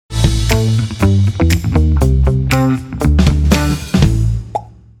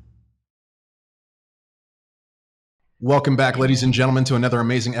Welcome back, ladies and gentlemen, to another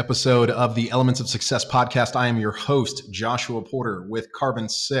amazing episode of the Elements of Success podcast. I am your host, Joshua Porter with Carbon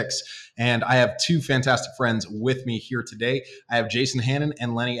 6, and I have two fantastic friends with me here today. I have Jason Hannon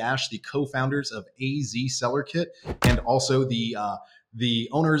and Lenny Ash, the co-founders of AZSellerKit, and also the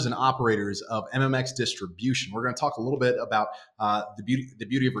owners and operators of MMX Distribution. We're going to talk a little bit about the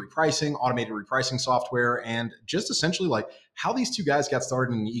beauty of repricing, automated repricing software, and just essentially like how these two guys got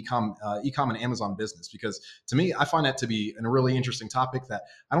started in the ecom and Amazon business. Because to me, I find that to be a really interesting topic that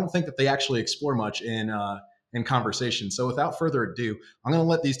I don't think that they actually explore much in conversation. So without further ado, I'm going to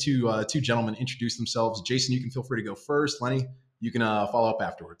let these two gentlemen introduce themselves. Jason, you can feel free to go first. Lenny, you can follow up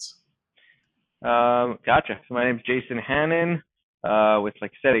afterwards. Gotcha. So my name is Jason Hannon with,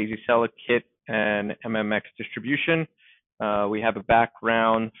 like I said, AZSellerKit and MMX Distribution. We have a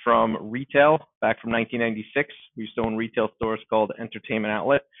background from retail back from 1996. We used to own retail stores called Entertainment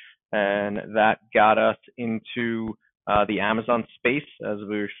Outlet, and that got us into the Amazon space as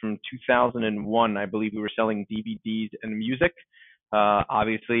we were from 2001. I believe we were selling DVDs and music.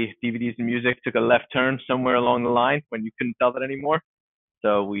 Obviously, DVDs and music took a left turn somewhere along the line when you couldn't sell that anymore.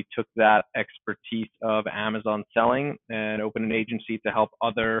 So we took that expertise of Amazon selling and opened an agency to help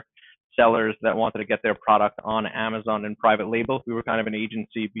other sellers that wanted to get their product on Amazon and private label. We were kind of an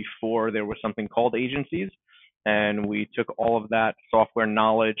agency before there was something called agencies. And we took all of that software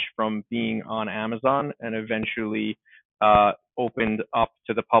knowledge from being on Amazon and eventually opened up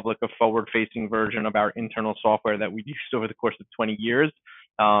to the public a forward-facing version of our internal software that we used over the course of 20 years.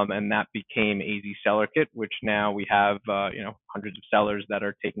 And that became AZSellerKit, which now we have hundreds of sellers that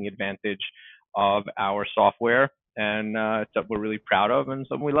are taking advantage of our software, and it's something we're really proud of and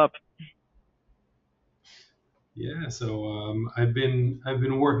something we love. Yeah, so I've been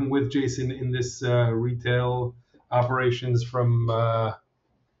working with Jason in this retail operations from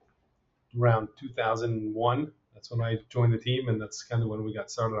around 2001. That's when I joined the team, and that's kind of when we got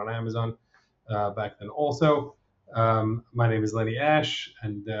started on Amazon back then. Also, my name is Lenny Ash,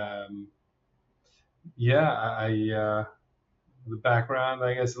 and the background,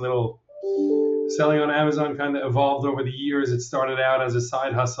 I guess, a little selling on Amazon kind of evolved over the years. It started out as a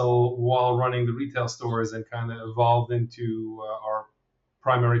side hustle while running the retail stores and kind of evolved into our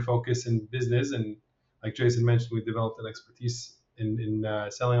primary focus in business. And like Jason mentioned, we developed an expertise in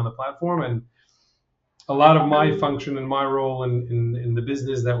selling on the platform. And a lot of my function and my role in the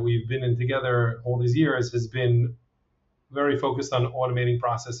business that we've been in together all these years has been very focused on automating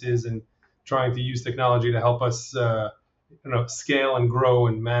processes and trying to use technology to help us scale and grow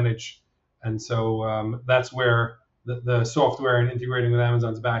and manage. And so that's where the software and integrating with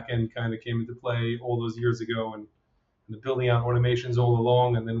Amazon's backend kind of came into play all those years ago, and the building out automations all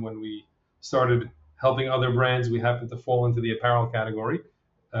along. And then when we started helping other brands, we happened to fall into the apparel category.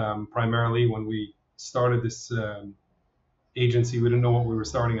 Primarily when we started this agency, we didn't know what we were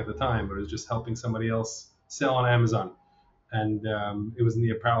starting at the time, but it was just helping somebody else sell on Amazon. And it was in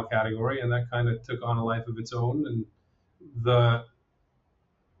the apparel category, and that kind of took on a life of its own. And the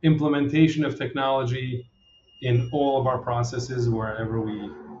implementation of technology in all of our processes, wherever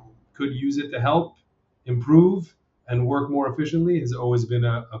we could use it to help improve and work more efficiently, has always been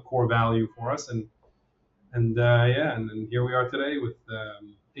a core value for us. And here we are today with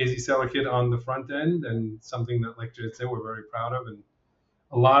AZSellerKit on the front end, and something that, like Jay said, we're very proud of. And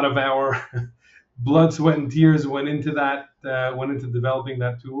a lot of our blood, sweat, and tears went into that, went into developing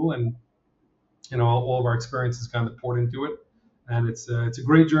that tool, and all of our experiences kind of poured into it. And it's a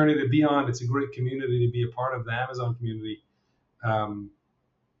great journey to be on. It's a great community to be a part of, the Amazon community.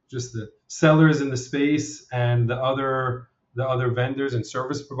 Just the sellers in the space and the other vendors and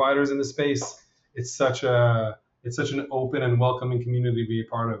service providers in the space. It's such an open and welcoming community to be a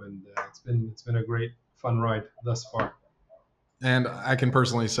part of, and it's been a great fun ride thus far. And I can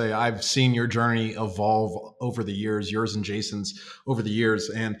personally say I've seen your journey evolve over the years, yours and Jason's over the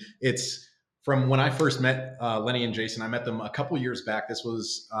years. And it's from when I first met Lenny and Jason. I met them a couple years back. This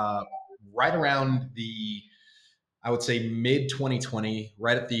was right around I would say mid 2020,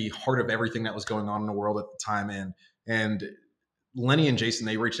 right at the heart of everything that was going on in the world at the time. And Lenny and Jason,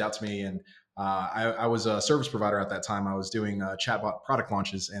 they reached out to me, and I was a service provider at that time. I was doing chatbot product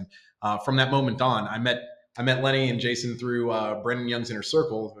launches. And from that moment on, I met Lenny and Jason through Brendan Young's Inner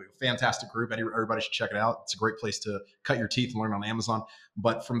Circle, a fantastic group. Everybody should check it out. It's a great place to cut your teeth and learn on Amazon.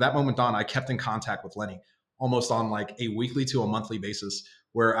 But from that moment on, I kept in contact with Lenny almost on like a weekly to a monthly basis,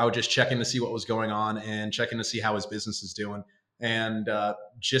 where I would just check in to see what was going on and check in to see how his business is doing. And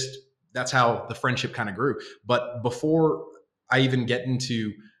just that's how the friendship kind of grew. But before I even get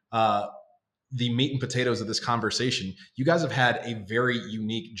into the meat and potatoes of this conversation, you guys have had a very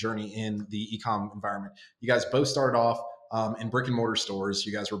unique journey in the ecom environment. You guys both started off in brick and mortar stores.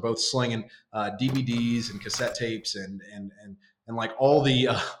 You guys were both slinging DVDs and cassette tapes and like all,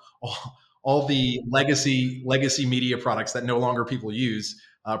 all the legacy media products that no longer people use.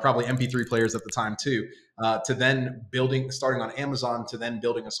 Probably MP3 players at the time too. To then starting on Amazon, to then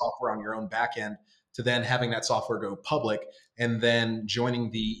building a software on your own back end, to then having that software go public, and then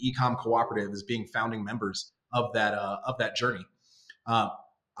joining the ecom cooperative as being founding members of that journey. Uh,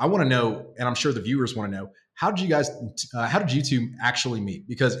 I want to know, and I'm sure the viewers want to know, how did you two actually meet?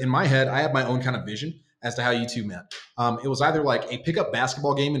 Because in my head, I have my own kind of vision as to how you two met. It was either like a pickup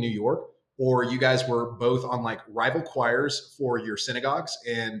basketball game in New York, or you guys were both on like rival choirs for your synagogues,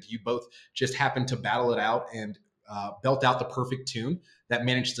 and you both just happened to battle it out and belt out the perfect tune that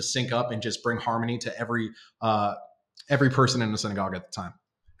managed to sync up and just bring harmony to every person in the synagogue at the time.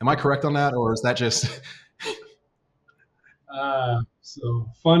 Am I correct on that, or is that just? So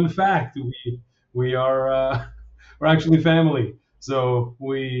fun fact, we are we're actually family. So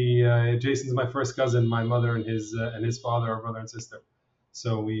Jason's my first cousin. My mother and his father are brother and sister.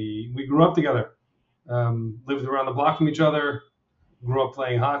 So we grew up together, lived around the block from each other, grew up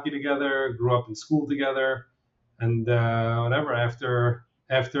playing hockey together, grew up in school together, and whatever.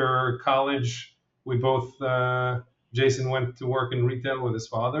 After college, we both Jason went to work in retail with his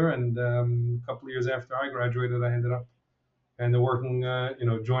father, and a couple of years after I graduated, I ended up working,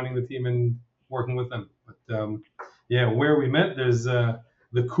 joining the team and working with them. But yeah, where we met, there's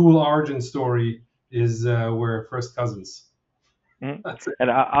the cool origin story is we're first cousins. Mm-hmm.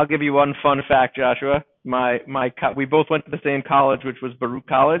 And I'll give you one fun fact, Joshua. We both went to the same college, which was Baruch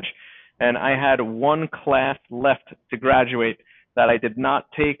College, and I had one class left to graduate that I did not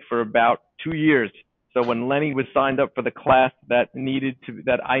take for about 2 years. So when Lenny was signed up for the class that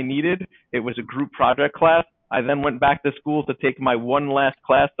I needed, it was a group project class. I then went back to school to take my one last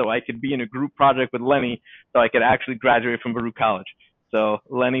class so I could be in a group project with Lenny so I could actually graduate from Baruch College. So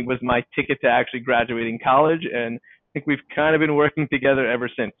Lenny was my ticket to actually graduating college, and I think we've kind of been working together ever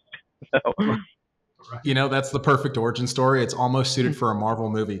since. So. That's the perfect origin story. It's almost suited for a Marvel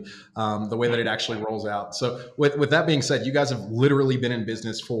movie, the way that it actually rolls out. So with that being said, you guys have literally been in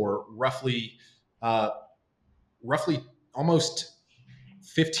business for roughly almost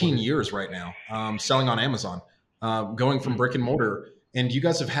 15 years right now, selling on Amazon, going from brick and mortar. And you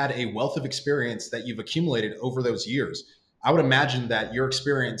guys have had a wealth of experience that you've accumulated over those years. I would imagine that your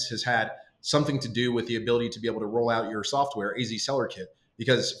experience has had something to do with the ability to be able to roll out your software, AZSellerKit,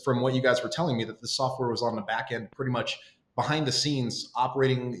 because from what you guys were telling me, that the software was on the back end, pretty much behind the scenes,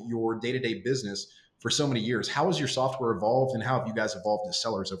 operating your day-to-day business for so many years. How has your software evolved, and how have you guys evolved as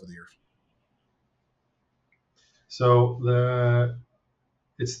sellers over the years? So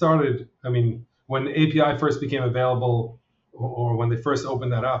it started, when API first became available, or when they first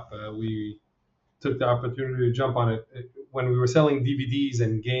opened that up, we took the opportunity to jump on it. When we were selling DVDs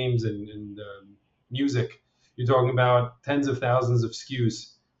and games and music, you're talking about tens of thousands of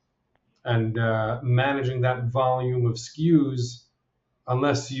SKUs. And managing that volume of SKUs,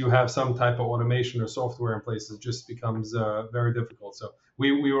 unless you have some type of automation or software in place, it just becomes very difficult. So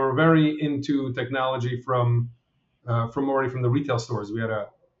we were very into technology from the retail stores. We had a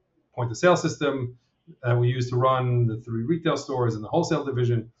point of sale system that we used to run the 3 retail stores and the wholesale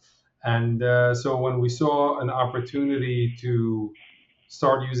division. And so when we saw an opportunity to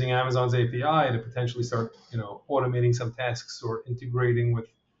start using Amazon's API to potentially start, automating some tasks or integrating with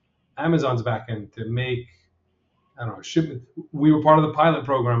Amazon's backend to make, shipment. We were part of the pilot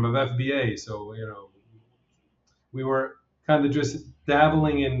program of FBA, so we were kind of just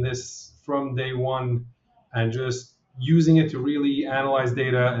dabbling in this from day one, and just using it to really analyze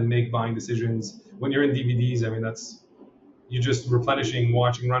data and make buying decisions. When you're in DVDs, that's you're just replenishing,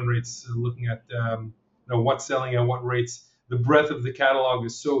 watching run rates, looking at what's selling at what rates. The breadth of the catalog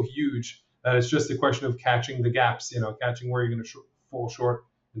is so huge that it's just a question of catching the gaps, catching where you're going to fall short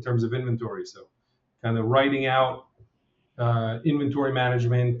in terms of inventory. So kind of writing out inventory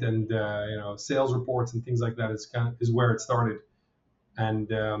management and sales reports and things like that is where it started.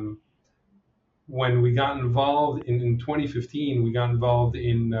 And when we got involved in 2015, we got involved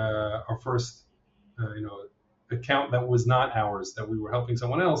in our first account that was not ours, that we were helping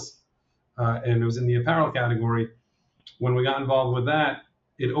someone else, and it was in the apparel category. When we got involved with that,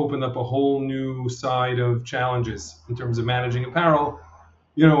 it opened up a whole new side of challenges in terms of managing apparel.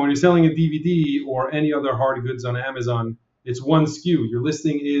 When you're selling a DVD or any other hard goods on Amazon, it's one SKU. Your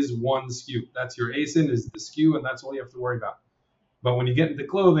listing is one SKU. That's your ASIN, is the SKU, and that's all you have to worry about. But when you get into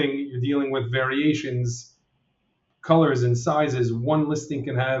clothing, you're dealing with variations colors and sizes, one listing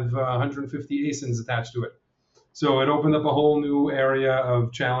can have 150 ASINs attached to it. So it opened up a whole new area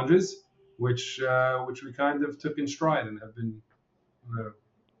of challenges, which we kind of took in stride and have been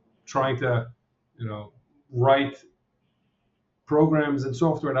trying to, write programs and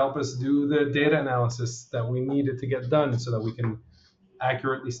software to help us do the data analysis that we needed to get done so that we can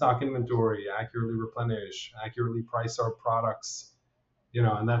accurately stock inventory, accurately replenish, accurately price our products,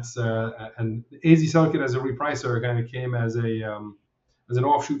 and that's and AZSellerKit as a repricer kind of came as an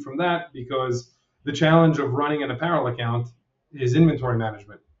offshoot from that, because the challenge of running an apparel account is inventory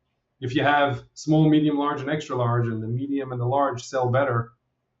management. If you have small, medium, large, and extra large, and the medium and the large sell better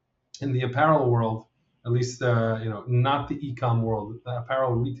in the apparel world, at least not the e-com world, the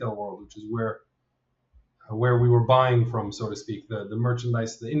apparel retail world, which is where we were buying from, so to speak. The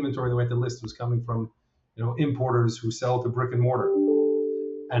merchandise, the inventory, the way the list was coming from, importers who sell to brick and mortar,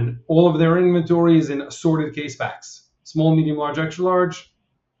 and all of their inventory is in assorted case packs: small, medium, large, extra large.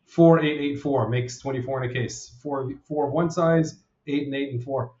 4884 makes 24 in a case. Four of one size, 8 and 8 and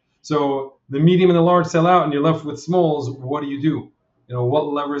 4. So the medium and the large sell out, and you're left with smalls. What do? What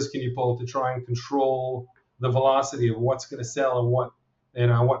levers can you pull to try and control the velocity of what's going to sell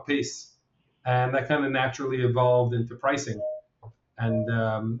and what pace? And that kind of naturally evolved into pricing,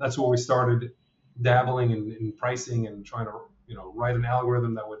 and that's where we started dabbling in pricing and trying to write an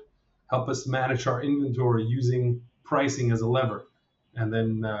algorithm that would help us manage our inventory using pricing as a lever. And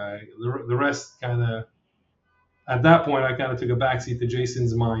then the rest kind of, at that point, I kind of took a backseat to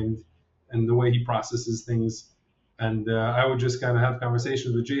Jason's mind and the way he processes things. And I would just kind of have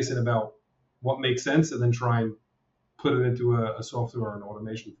conversations with Jason about what makes sense and then try and put it into a software or an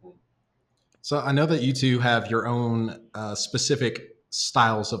automation form. So I know that you two have your own specific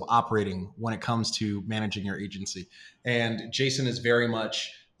styles of operating when it comes to managing your agency. And Jason is very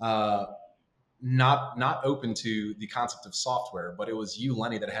much not open to the concept of software, but it was you,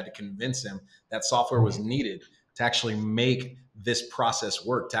 Lenny, that had to convince him that software was needed to actually make this process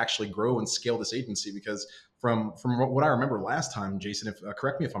work, to actually grow and scale this agency. Because from what I remember last time, Jason,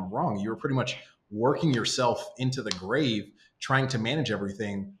 correct me if I'm wrong, you were pretty much working yourself into the grave trying to manage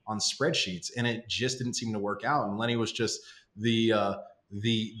everything on spreadsheets, and it just didn't seem to work out. And Lenny was just the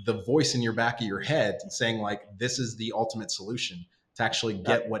voice in your back of your head saying, like, this is the ultimate solution to actually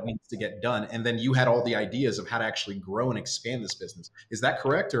get what needs to get done. And then you had all the ideas of how to actually grow and expand this business. Is that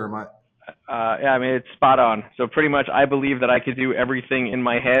correct, or am I? Yeah, I mean, it's spot on. So pretty much I believe that I could do everything in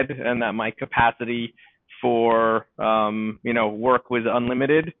my head and that my capacity for, work was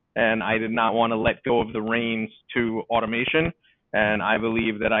unlimited, and I did not want to let go of the reins to automation. And I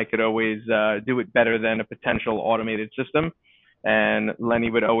believe that I could always do it better than a potential automated system. And Lenny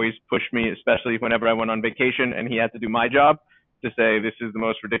would always push me, especially whenever I went on vacation and he had to do my job, to say, this is the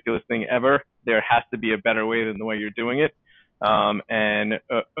most ridiculous thing ever. There has to be a better way than the way you're doing it. And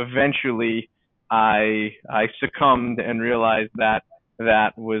eventually I succumbed and realized that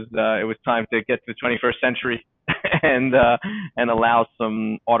it was time to get to the 21st century and allow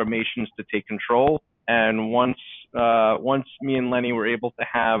some automations to take control. And once me and Lenny were able to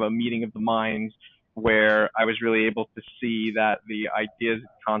have a meeting of the minds where I was really able to see that the ideas and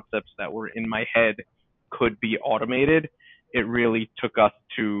concepts that were in my head could be automated, it really took us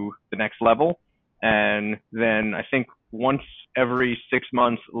to the next level. And then I think once every 6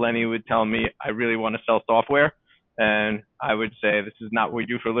 months, Lenny would tell me, I really want to sell software. And I would say, this is not what we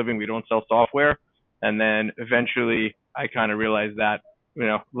do for a living. We don't sell software. And then eventually I kind of realized that,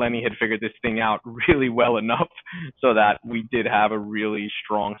 Lenny had figured this thing out really well enough so that we did have a really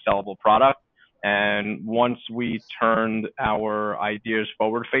strong sellable product. And once we turned our ideas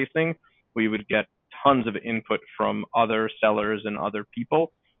forward facing, we would get tons of input from other sellers and other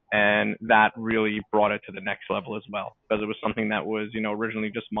people. And that really brought it to the next level as well, because it was something that was, originally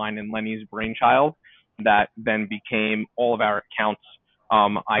just mine and Lenny's brainchild that then became all of our accounts,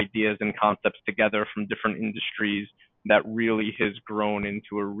 ideas and concepts together from different industries that really has grown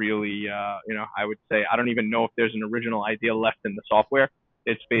into a really, I would say, I don't even know if there's an original idea left in the software.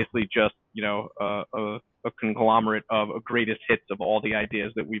 It's basically just, a conglomerate of greatest hits of all the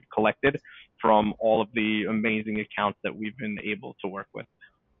ideas that we've collected from all of the amazing accounts that we've been able to work with.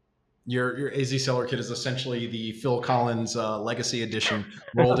 Your AZSellerKit is essentially the Phil Collins legacy edition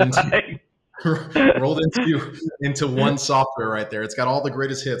rolled into. Right. rolled into one software right there. It's got all the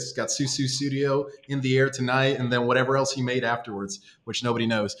greatest hits. It's got Susu Studio, In the Air Tonight, and then whatever else he made afterwards, which nobody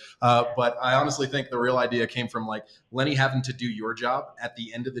knows. But I honestly think the real idea came from like Lenny having to do your job at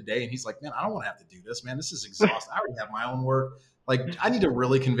the end of the day, and he's like, "Man, I don't want to have to do this, man. This is exhausting. I already have my own work. Like, I need to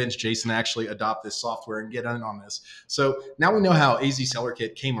really convince Jason to actually adopt this software and get in on this." So now we know how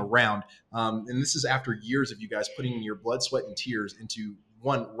AZSellerKit came around, and this is after years of you guys putting your blood, sweat, and tears into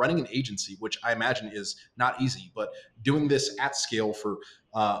one, running an agency, which I imagine is not easy, but doing this at scale for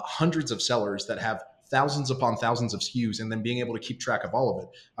hundreds of sellers that have thousands upon thousands of SKUs, and then being able to keep track of all of it.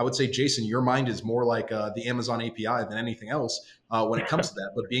 I would say, Jason, your mind is more like the Amazon API than anything else when it comes to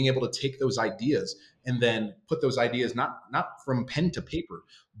that. But being able to take those ideas and then put those ideas not from pen to paper,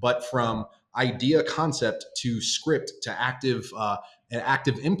 but from idea concept to script to active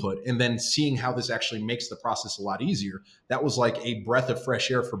input, and then seeing how this actually makes the process a lot easier. That was like a breath of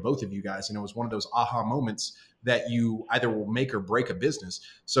fresh air for both of you guys, and it was one of those aha moments that you either will make or break a business.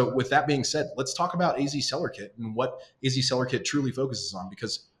 So with that being said, let's talk about AZSellerKit and what AZSellerKit truly focuses on,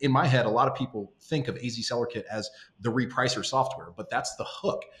 because in my head, a lot of people think of AZSellerKit as the repricer software, but that's the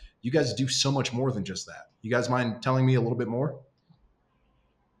hook. You guys do so much more than just that. You guys mind telling me a little bit more?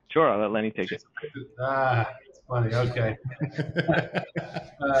 Sure, I'll let Lenny take it. It's funny. Okay.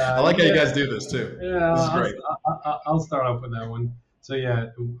 I like how you guys do this too. Yeah, This is great. I'll start off with that one. So yeah,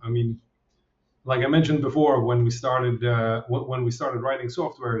 I mean, like I mentioned before, when we started writing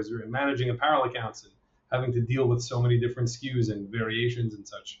software, is managing apparel accounts and having to deal with so many different SKUs and variations and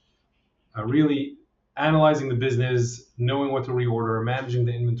such. Really analyzing the business, knowing what to reorder, managing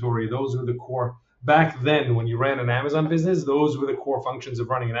the inventory. Those were the core. Back then, when you ran an Amazon business, those were the core functions of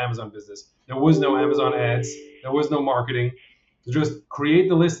running an Amazon business. There was no Amazon ads. There was no marketing. Just create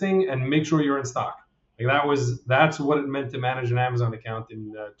the listing and make sure you're in stock. Like that's what it meant to manage an Amazon account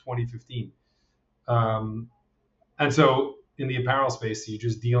in 2015. And so in the apparel space, you're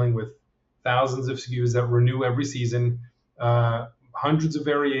just dealing with thousands of SKUs that renew every season, hundreds of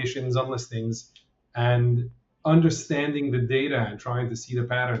variations on listings, and understanding the data and trying to see the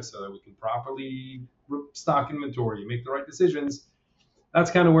patterns so that we can properly stock inventory, make the right decisions. That's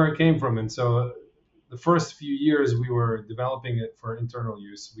kind of where it came from. And so the first few years we were developing it for internal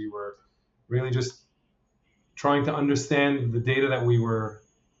use. We were really just trying to understand the data that we were,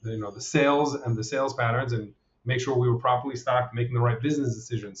 the sales and the sales patterns, and make sure we were properly stocked, making the right business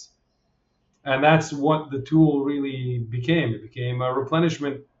decisions. And that's what the tool really became. It became a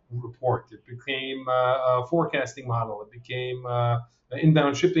replenishment report. It became a forecasting model. It became an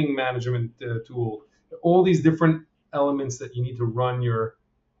inbound shipping management tool. All these different elements that you need to run your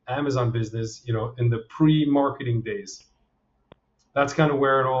Amazon business, in the pre-marketing days. That's kind of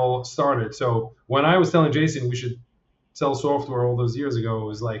where it all started. So when I was telling Jason we should sell software all those years ago, it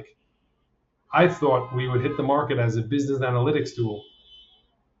was like, I thought we would hit the market as a business analytics tool.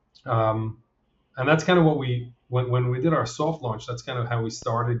 And that's kind of what when we did our soft launch, that's kind of how we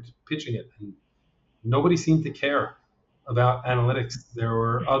started pitching it. And nobody seemed to care about analytics. There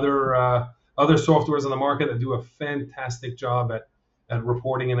were other softwares on the market that do a fantastic job at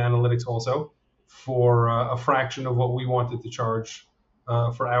reporting and analytics also, for a fraction of what we wanted to charge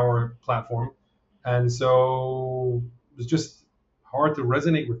for our platform. And so it was just hard to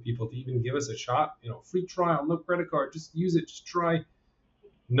resonate with people to even give us a shot. Free trial, no credit card, just use it, just try.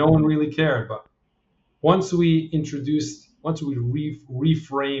 No one really cared. But once we reframed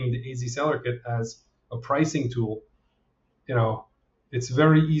AZSellerKit as a pricing tool, it's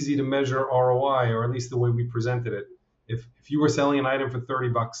very easy to measure ROI, or at least the way we presented it. If you were selling an item for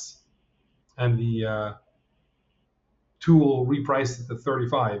 $30 and the tool repriced it to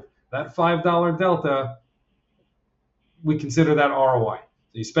 $35, that $5 delta, we consider that ROI.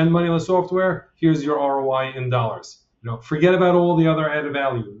 So you spend money on the software, here's your ROI in dollars. Forget about all the other added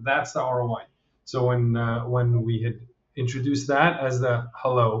value. That's the ROI. So when we had introduced that as the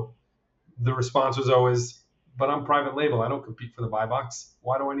hello, the response was always, but I'm private label. I don't compete for the buy box.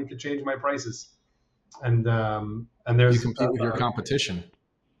 Why do I need to change my prices? And there's you compete with your competition.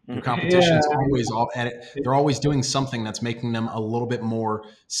 Your competition's always they're always doing something that's making them a little bit more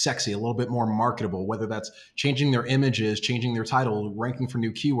sexy, a little bit more marketable, whether that's changing their images, changing their title, ranking for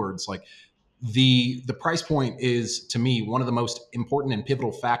new keywords. Like the price point is, to me, one of the most important and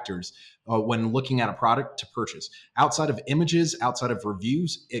pivotal factors when looking at a product to purchase. Outside of images, outside of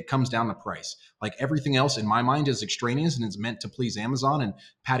reviews, it comes down to price. Like everything else in my mind is extraneous and is meant to please Amazon and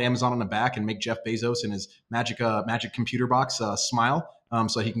pat Amazon on the back and make Jeff Bezos and his magic computer box smile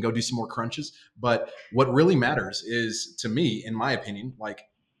so he can go do some more crunches. But what really matters is, to me, in my opinion, like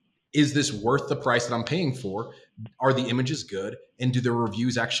is this worth the price that I'm paying for? Are the images good? And do the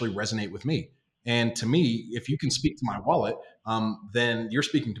reviews actually resonate with me? And to me, if you can speak to my wallet, then you're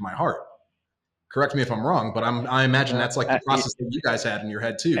speaking to my heart. Correct me if I'm wrong, but I imagine Uh, that's like uh, the process that you guys had in your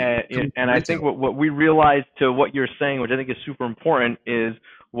head too, Yeah, coming and from I think retail. what we realized to what you're saying, which I think is super important, is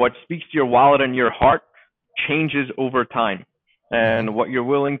what speaks to your wallet and your heart changes over time. And Hmm. what you're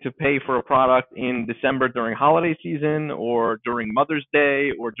willing to pay for a product in December during holiday season or during Mother's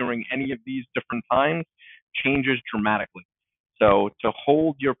Day or during any of these different times changes dramatically. So to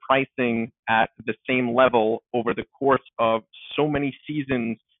hold your pricing at the same level over the course of so many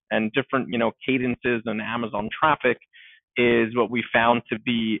seasons and different, cadences and Amazon traffic is what we found to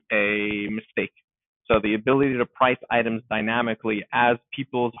be a mistake. So the ability to price items dynamically as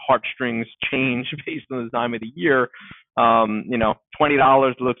people's heartstrings change based on the time of the year,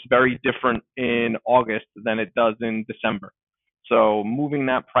 $20 looks very different in August than it does in December. So moving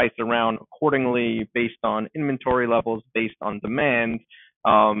that price around accordingly based on inventory levels, based on demand,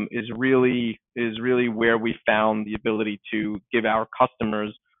 is really where we found the ability to give our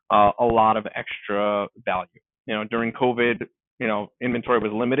customers a lot of extra value. During COVID, inventory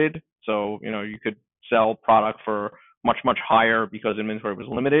was limited, so you could sell product for much much higher because inventory was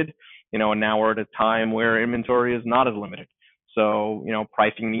limited. And now we're at a time where inventory is not as limited, so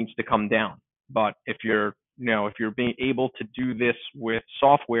pricing needs to come down. But if you're being able to do this with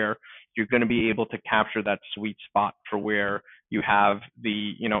software, you're going to be able to capture that sweet spot for where you have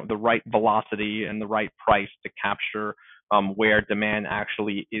the right velocity and the right price to capture where demand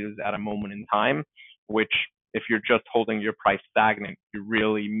actually is at a moment in time, which if you're just holding your price stagnant, you're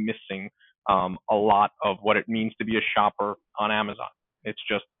really missing a lot of what it means to be a shopper on Amazon. It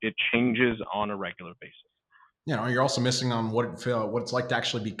changes on a regular basis. You're also missing on what it's like to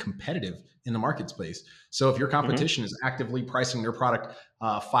actually be competitive in the marketplace. So if your Hmm. competition is actively pricing their product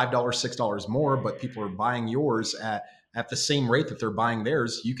 $5, $6 more, but people are buying yours at the same rate that they're buying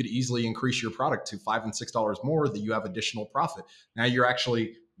theirs, you could easily increase your product to $5 and $6 more. That you have additional profit. Now you're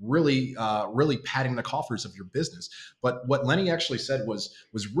actually really padding the coffers of your business. But what Lenny actually said was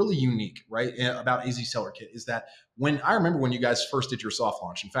really unique, right, about AZSellerKit is that when I remember when you guys first did your soft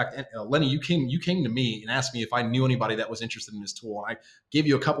launch. In fact, Lenny, you came to me and asked me if I knew anybody that was interested in this tool, and I gave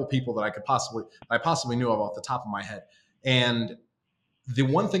you a couple people that I possibly knew of off the top of my head. And the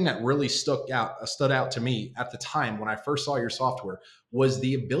one thing that really stood out to me at the time when I first saw your software was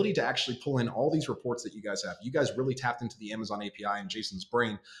the ability to actually pull in all these reports that you guys have. You guys really tapped into the Amazon API and Jason's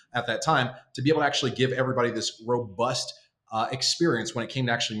brain at that time to be able to actually give everybody this robust experience when it came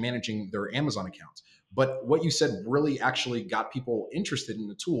to actually managing their Amazon accounts. But what you said really actually got people interested in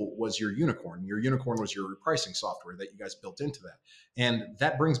the tool was your unicorn. Your unicorn was your pricing software that you guys built into that. And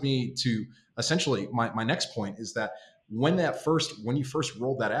that brings me to essentially my next point is that when you first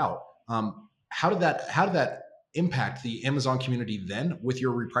rolled that out, how did that impact the Amazon community then with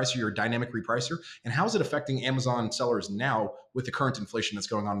your repricer, your dynamic repricer, and how is it affecting Amazon sellers now with the current inflation that's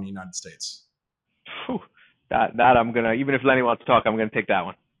going on in the United States? Whew, that I'm gonna, even if Lenny wants to talk, I'm gonna take that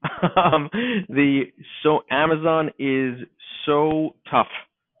one. um, the so Amazon is so tough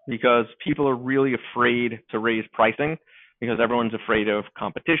because people are really afraid to raise pricing because everyone's afraid of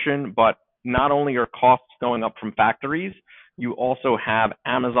competition. But not only are costs going up from factories, you also have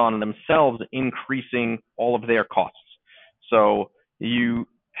Amazon themselves increasing all of their costs. So you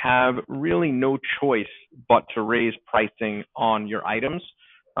have really no choice but to raise pricing on your items.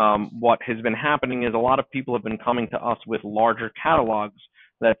 What has been happening is a lot of people have been coming to us with larger catalogs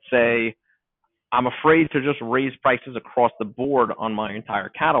that say, I'm afraid to just raise prices across the board on my entire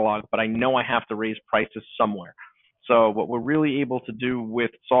catalog, but I know I have to raise prices somewhere. So what we're really able to do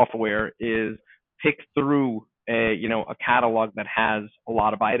with software is pick through a catalog that has a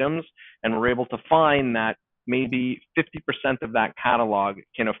lot of items, and we're able to find that maybe 50% of that catalog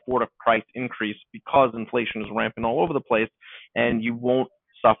can afford a price increase because inflation is rampant all over the place, and you won't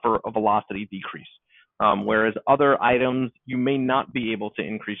suffer a velocity decrease. Whereas other items, you may not be able to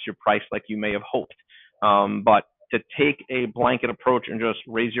increase your price like you may have hoped. But to take a blanket approach and just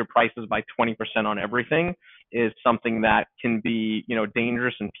raise your prices by 20% on everything is something that can be,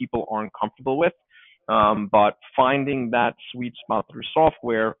 dangerous and people aren't comfortable with. But finding that sweet spot through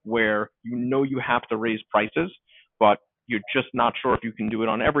software where you have to raise prices, but you're just not sure if you can do it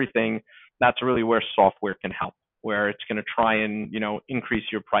on everything, that's really where software can help, where it's going to try and increase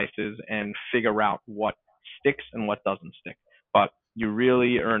your prices and figure out what sticks and what doesn't stick. But you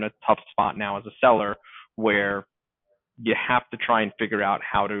really are in a tough spot now as a seller where you have to try and figure out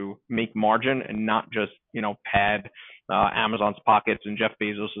how to make margin and not just pad Amazon's pockets and Jeff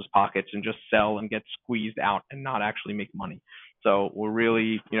Bezos's pockets and just sell and get squeezed out and not actually make money. So we're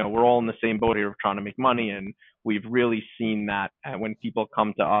really, we're all in the same boat here of trying to make money, and we've really seen that when people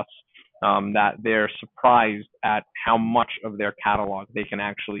come to us, that they're surprised at how much of their catalog they can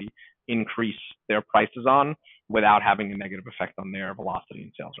actually increase their prices on without having a negative effect on their velocity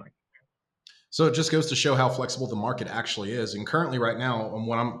and sales rank. So it just goes to show how flexible the market actually is. And currently, right now,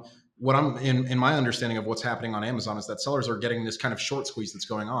 what I'm in my understanding of what's happening on Amazon is that sellers are getting this kind of short squeeze that's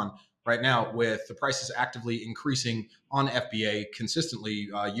going on right now, with the prices actively increasing on FBA consistently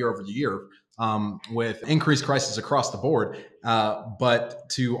year over year, with increased prices across the board. But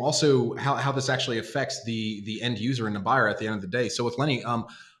to also how this actually affects the end user and the buyer at the end of the day. So with Lenny, I'll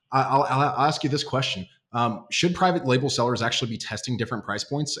ask you this question. Should private label sellers actually be testing different price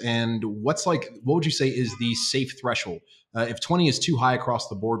points? And what would you say is the safe threshold? If 20 is too high across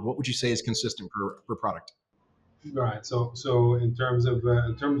the board, what would you say is consistent per product? Right. So in terms of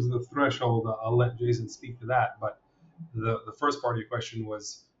the threshold, I'll let Jason speak to that. But the first part of your question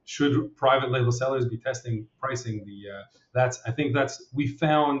was, should private label sellers be testing pricing? We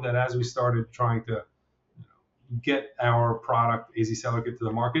found that as we started trying to get our product AZSellerKit to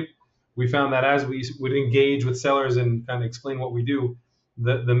the market, we found that as we would engage with sellers and kind of explain what we do,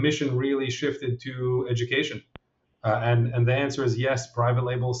 the mission really shifted to education. And the answer is yes, private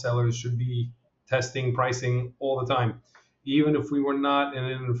label sellers should be testing pricing all the time. Even if we were not in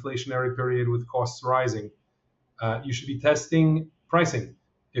an inflationary period with costs rising, you should be testing pricing.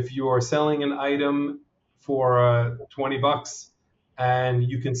 If you are selling an item for $20 and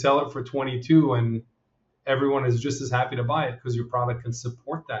you can sell it for 22, and everyone is just as happy to buy it because your product can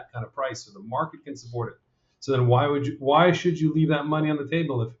support that kind of price, or the market can support it. So then why should you leave that money on the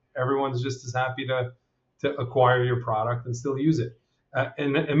table if everyone's just as happy to acquire your product and still use it?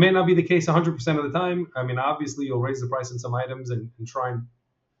 And it may not be the case 100% of the time. I mean, obviously you'll raise the price on some items and try and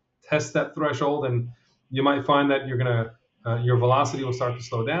test that threshold, and you might find that your velocity will start to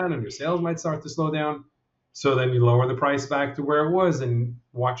slow down and your sales might start to slow down. So then you lower the price back to where it was and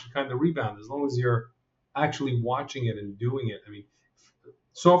watch it kind of rebound, as long as you're actually watching it and doing it. I mean,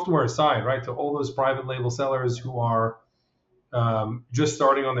 software aside, right, to all those private label sellers who are just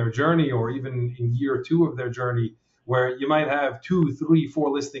starting on their journey, or even in year 2 of their journey, where you might have 2, 3, 4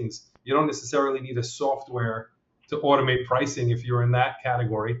 listings. You don't necessarily need a software to automate pricing if you're in that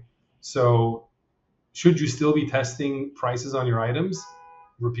category. So should you still be testing prices on your items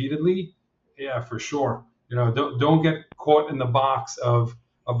repeatedly? Yeah, for sure. Don't get caught in the box of,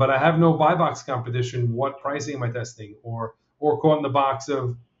 but I have no buy box competition. What pricing am I testing? Or caught in the box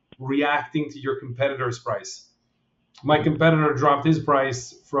of reacting to your competitor's price. My competitor dropped his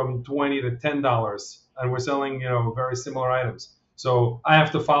price from $20 to $10, and we're selling, very similar items. So I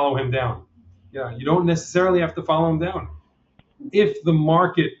have to follow him down. You don't necessarily have to follow him down. If the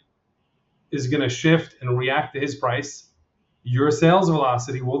market is going to shift and react to his price, your sales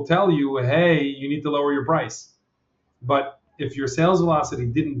velocity will tell you, hey, you need to lower your price. But if your sales velocity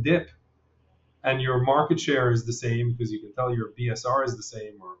didn't dip and your market share is the same, because you can tell your BSR is the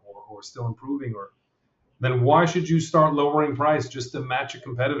same, or still improving, then why should you start lowering price just to match a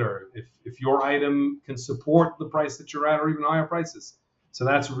competitor if your item can support the price that you're at, or even higher prices? So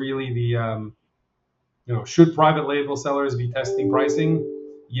that's really the should private label sellers be testing pricing?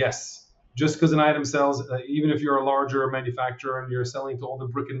 Yes. Just because an item sells, even if you're a larger manufacturer and you're selling to all the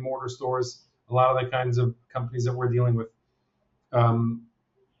brick and mortar stores, a lot of the kinds of companies that we're dealing with,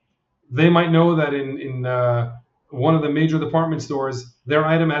 they might know that in one of the major department stores, their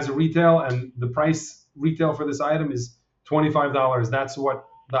item has a retail, and the price retail for this item is $25. That's what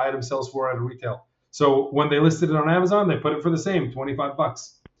the item sells for at a retail. So when they listed it on Amazon, they put it for the same, $25.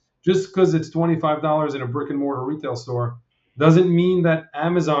 Just because it's $25 in a brick and mortar retail store doesn't mean that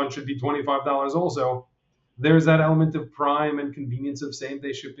Amazon should be $25 also. There's that element of Prime and convenience of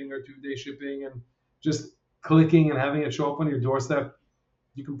same-day shipping or 2-day shipping, and just clicking and having it show up on your doorstep.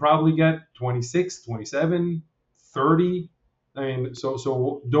 You can probably get 26, 27, 30. I mean,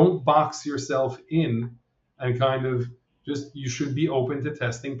 so don't box yourself in, and kind of you should be open to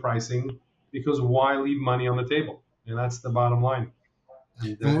testing pricing, because why leave money on the table? And that's the bottom line.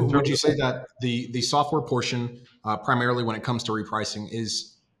 And would you say that the software portion, primarily when it comes to repricing,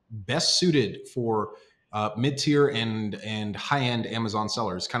 is best suited for mid-tier and high-end Amazon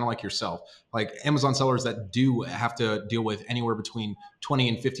sellers, kind of like yourself, like Amazon sellers that do have to deal with anywhere between 20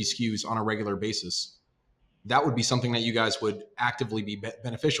 and 50 SKUs on a regular basis? That would be something that you guys would actively be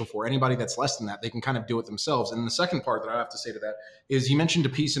beneficial for. Anybody that's less than that, they can kind of do it themselves. And the second part that I have to say to that is, you mentioned a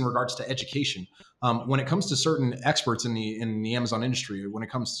piece in regards to education. When it comes to certain experts in the Amazon industry, when it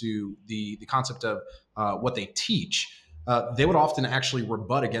comes to the concept of what they teach, they would often actually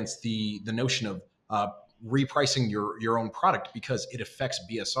rebut against the notion of repricing your own product because it affects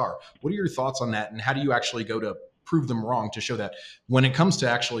BSR. What are your thoughts on that, and how do you actually go to prove them wrong to show that when it comes to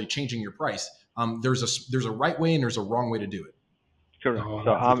actually changing your price, there's a right way and there's a wrong way to do it? Correct. Oh,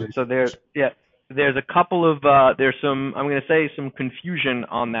 So that's a Jason question. there's a couple of there's some, I'm going to say, some confusion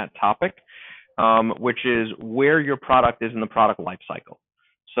on that topic, which is where your product is in the product life cycle.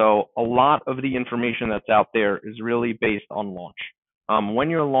 So a lot of the information that's out there is really based on launch. When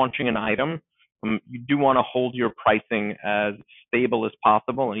you're launching an item, you do want to hold your pricing as stable as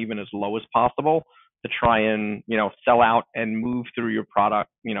possible and even as low as possible to try and, sell out and move through your product,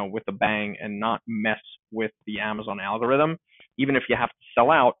 with a bang and not mess with the Amazon algorithm. Even if you have to sell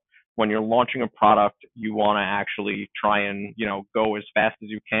out, when you're launching a product, you want to actually try and, go as fast as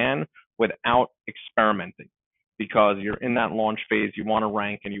you can without experimenting, because you're in that launch phase. You want to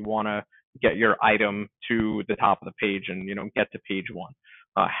rank and you want to get your item to the top of the page and, get to page one.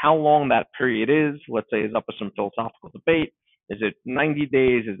 How long that period is, let's say, is up for some philosophical debate. Is it 90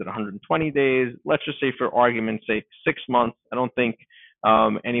 days? Is it 120 days? Let's just say, for argument's sake, 6 months. I don't think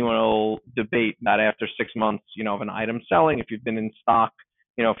anyone will debate that after 6 months, of an item selling, if you've been in stock,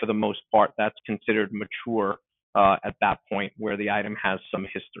 for the most part, that's considered mature at that point where the item has some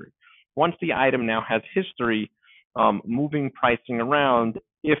history. Once the item now has history, moving pricing around,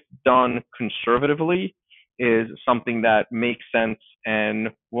 if done conservatively, is something that makes sense and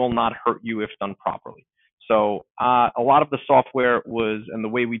will not hurt you if done properly. So a lot of the software and the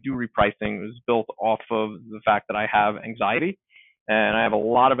way we do repricing was built off of the fact that I have anxiety, and I have a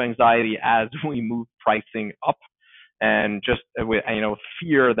lot of anxiety as we move pricing up, and just with,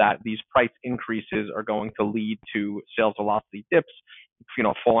 fear that these price increases are going to lead to sales velocity dips,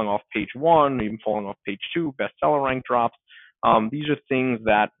 falling off page one, even falling off page two, bestseller rank drops. These are things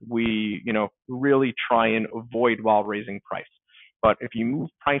that we, really try and avoid while raising price. But if you move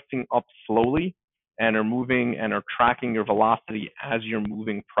pricing up slowly and are tracking your velocity as you're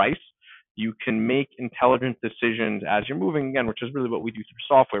moving price, you can make intelligent decisions as you're moving, again, which is really what we do through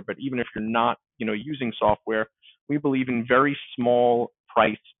software. But even if you're not, using software, we believe in very small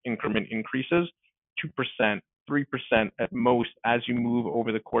price increment increases, 2%, 3% at most, as you move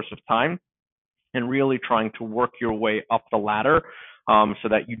over the course of time, and really trying to work your way up the ladder, so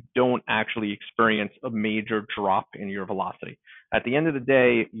that you don't actually experience a major drop in your velocity. At the end of the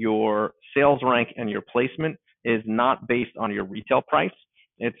day, your sales rank and your placement is not based on your retail price.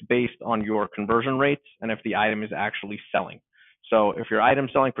 It's based on your conversion rates and if the item is actually selling. So if your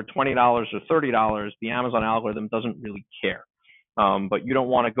item's selling for $20 or $30, the Amazon algorithm doesn't really care. But you don't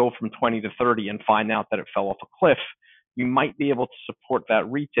want to go from 20 to 30 and find out that it fell off a cliff. You might be able to support that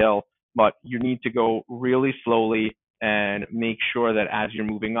retail, but you need to go really slowly and make sure that as you're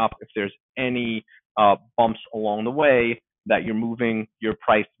moving up, if there's any bumps along the way, that you're moving your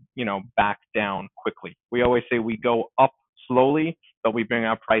price, back down quickly. We always say we go up slowly, but we bring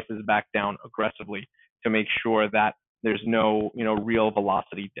our prices back down aggressively to make sure that there's no, real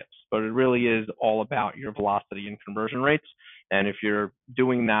velocity dips. But it really is all about your velocity and conversion rates. And if you're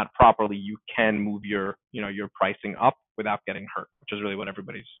doing that properly, you can move your pricing up without getting hurt, which is really what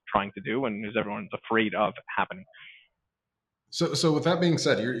everybody's trying to do and is everyone's afraid of happening. So with that being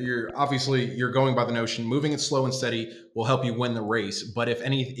said, you're obviously you're going by the notion moving it slow and steady will help you win the race. But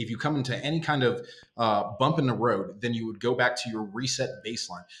if you come into any kind of bump in the road, then you would go back to your reset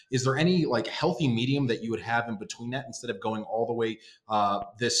baseline. Is there any like healthy medium that you would have in between that, instead of going all the way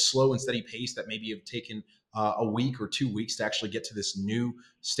this slow and steady pace that maybe have taken a week or 2 weeks to actually get to this new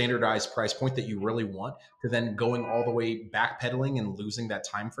standardized price point that you really want, to then going all the way backpedaling and losing that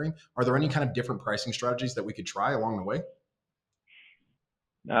time frame? Are there any kind of different pricing strategies that we could try along the way?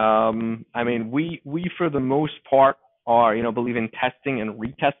 I mean, we for the most part are, believe in testing and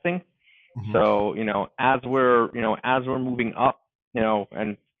retesting. Mhm. So, as we're moving up,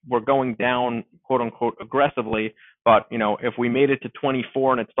 and we're going down, quote unquote, aggressively, but, if we made it to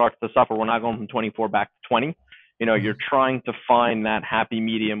 24 and it starts to suffer, we're not going from 24 back to 20. You're Mhm. trying to find that happy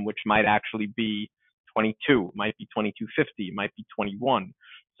medium, which might actually be 22, might be 22.50, might be 21.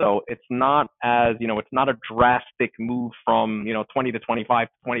 So it's not it's not a drastic move from, 20 to 25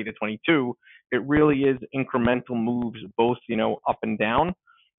 to 20 to 22. It really is incremental moves, both, up and down.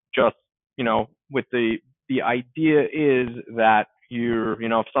 Just, with the idea is that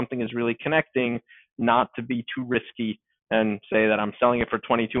if something is really connecting, not to be too risky and say that I'm selling it for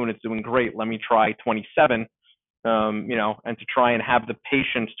 22 and it's doing great, let me try 27, and to try and have the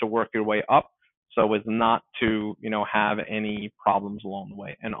patience to work your way up so as not to, have any problems along the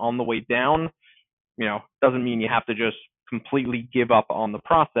way. And on the way down, doesn't mean you have to just completely give up on the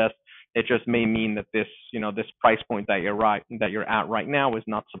process. It just may mean that this price point that you're at right now is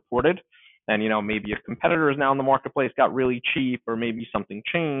not supported. and maybe your competitors now in the marketplace got really cheap, or maybe something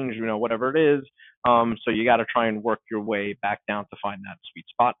changed, whatever it is. So you got to try and work your way back down to find that sweet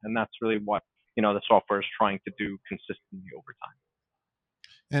spot, and that's really what the software is trying to do consistently over time.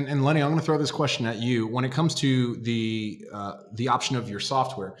 And Lenny, I'm going to throw this question at you. When it comes to the option of your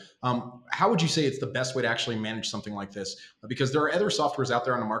software, how would you say it's the best way to actually manage something like this? Because there are other softwares out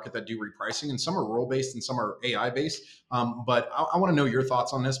there on the market that do repricing, and some are role based and some are AI based. But I want to know your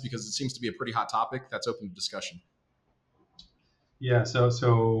thoughts on this because it seems to be a pretty hot topic that's open to discussion. Yeah,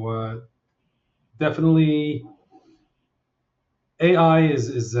 so definitely AI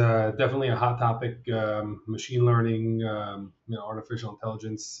is definitely a hot topic. Machine learning, artificial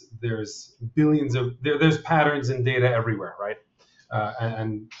intelligence. There's billions of there's patterns in data everywhere, right?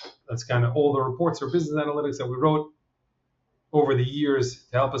 And that's kind of all the reports or business analytics that we wrote over the years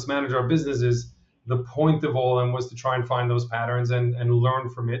to help us manage our businesses. The point of all of them was to try and find those patterns and learn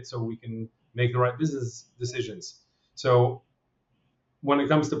from it so we can make the right business decisions. So when it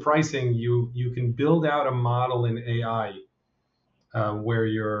comes to pricing, you can build out a model in AI where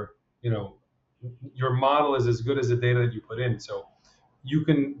your model is as good as the data that you put in. So you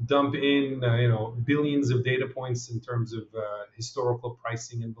can dump in billions of data points in terms of historical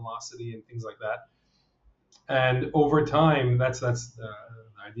pricing and velocity and things like that. And over time, that's the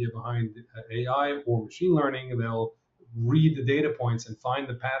idea behind AI or machine learning. They'll read the data points and find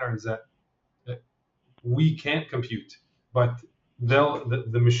the patterns that we can't compute, but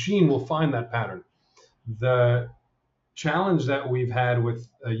the machine will find that pattern. The challenge that we've had with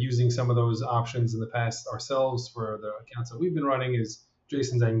using some of those options in the past ourselves for the accounts that we've been running is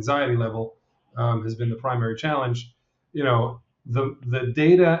Jason's anxiety level has been the primary challenge. The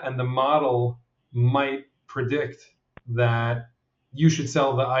data and the model might predict that you should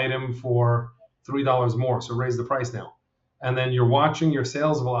sell the item for $3 more, so raise the price now. And then you're watching your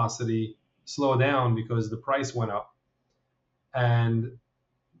sales velocity slow down because the price went up. And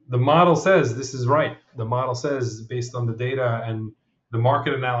the model says this is right. The model says, based on the data and the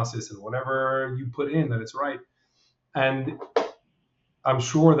market analysis and whatever you put in, that it's right. And I'm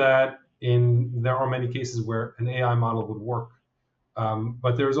sure that there are many cases where an AI model would work,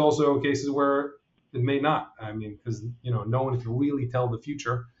 but there's also cases where it may not. I mean, because no one can really tell the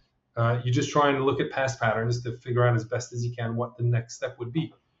future. You're just trying to look at past patterns to figure out as best as you can what the next step would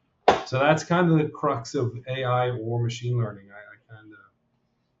be. So that's kind of the crux of AI or machine learning. I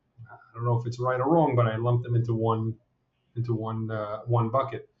don't know if it's right or wrong, but I lump them into one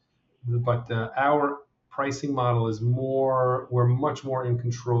bucket. But our pricing model is we're much more in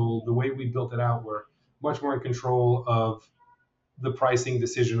control. The way we built it out, we're much more in control of the pricing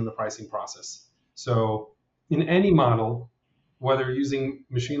decision and the pricing process. So in any model, whether you're using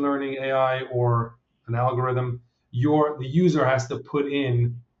machine learning, AI, or an algorithm, the user has to put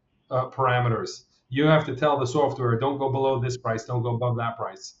in parameters. You have to tell the software, don't go below this price, don't go above that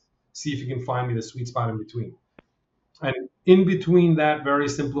price. See if you can find me the sweet spot in between. And in between that very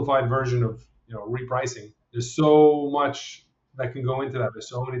simplified version of repricing, there's so much that can go into that. There's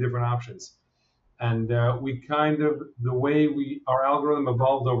so many different options. And the way our algorithm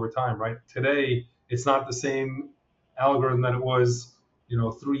evolved over time, right? Today, it's not the same algorithm that it was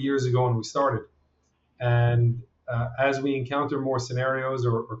 3 years ago when we started. And as we encounter more scenarios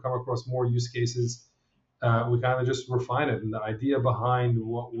or come across more use cases, we kind of just refine it. And the idea behind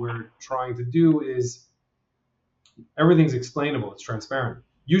what we're trying to do is everything's explainable. It's transparent.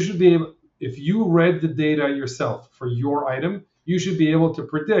 You should be able, if you read the data yourself for your item, you should be able to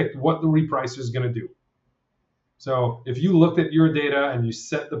predict what the repricer is going to do. So if you looked at your data and you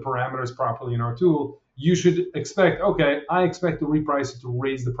set the parameters properly in our tool, you should expect, okay, I expect the repricer to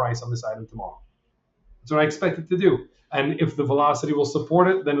raise the price on this item tomorrow. That's what I expect it to do. And if the velocity will support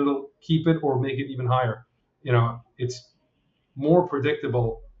it, then it'll keep it or make it even higher. It's more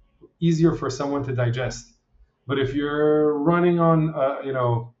predictable, easier for someone to digest. But if you're running on,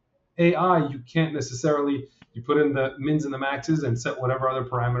 AI, you can't necessarily. You put in the mins and the maxes and set whatever other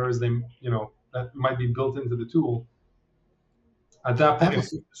parameters that might be built into the tool. At that point, if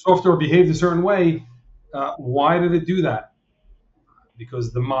the software behaved a certain way, why did it do that?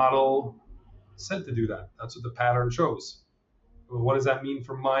 Because the model said to do that. That's what the pattern shows. Well, what does that mean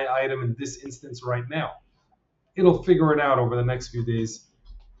for my item in this instance right now? It'll figure it out over the next few days.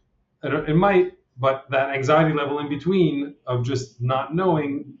 It might, but that anxiety level in between of just not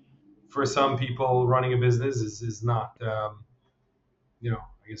knowing, for some people running a business is not,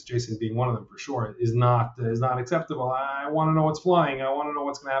 I guess Jason being one of them for sure, is not acceptable. I want to know what's flying. I want to know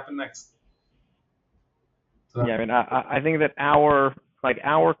what's going to happen next. So yeah, I mean, I think that our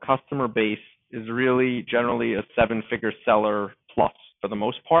customer base is really generally a 7-figure seller plus for the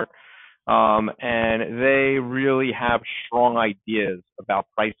most part. and they really have strong ideas about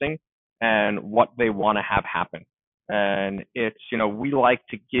pricing and what they want to have happen. And it's, we like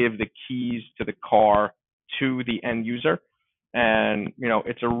to give the keys to the car to the end user. And,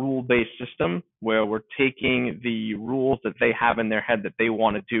 it's a rule-based system where we're taking the rules that they have in their head that they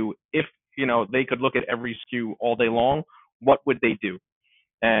want to do. If, they could look at every SKU all day long, what would they do?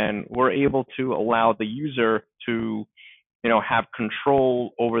 And we're able to allow the user to have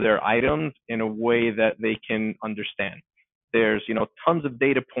control over their items in a way that they can understand. There's, tons of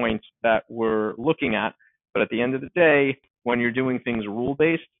data points that we're looking at, but at the end of the day, when you're doing things rule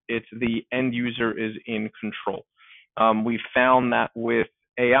based, it's the end user is in control. We found that with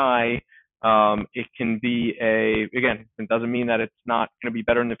AI, it can be again, it doesn't mean that it's not going to be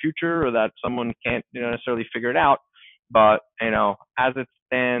better in the future or that someone can't necessarily figure it out. But, as it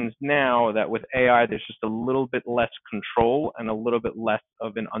stands now, that with AI, there's just a little bit less control and a little bit less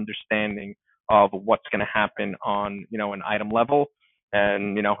of an understanding of what's going to happen on, an item level.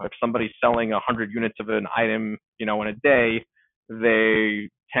 And, if somebody's selling 100 units of an item, in a day, they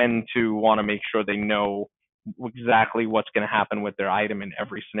tend to want to make sure they know exactly what's going to happen with their item in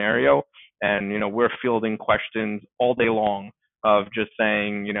every scenario. And, we're fielding questions all day long of just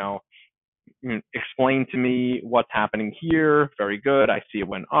saying, explain to me what's happening here. Very good. I see it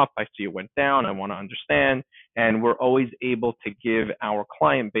went up. I see it went down. I want to understand. And we're always able to give our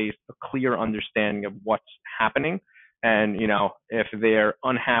client base a clear understanding of what's happening. And, if they're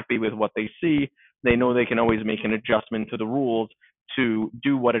unhappy with what they see, they know they can always make an adjustment to the rules to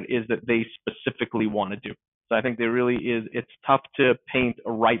do what it is that they specifically want to do. So I think there really is, it's tough to paint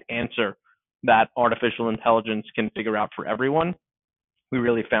a right answer that artificial intelligence can figure out for everyone. We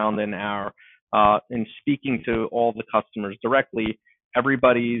really found in speaking to all the customers directly,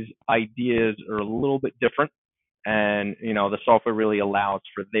 everybody's ideas are a little bit different. And, the software really allows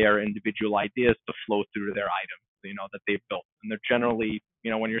for their individual ideas to flow through to their items, that they've built. And they're generally,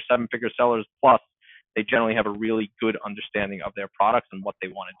 when you're 7-figure sellers plus, they generally have a really good understanding of their products and what they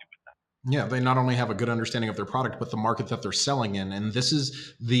want to do with them. Yeah, they not only have a good understanding of their product, but the market that they're selling in. And this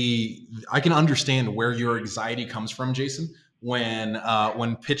is I can understand where your anxiety comes from, Jason, when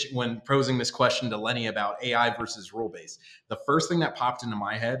posing this question to Lenny about AI versus rule based. The first thing that popped into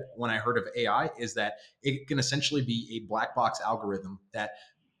my head when I heard of AI is that it can essentially be a black box algorithm that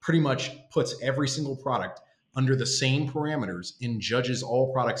pretty much puts every single product under the same parameters and judges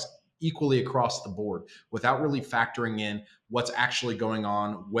all products equally across the board without really factoring in what's actually going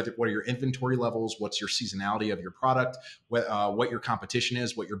on, what are your inventory levels, what's your seasonality of your product, what your competition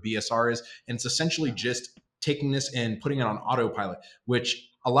is, what your BSR is. And it's essentially just taking this and putting it on autopilot, which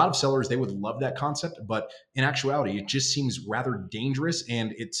a lot of sellers, they would love that concept, but in actuality, it just seems rather dangerous.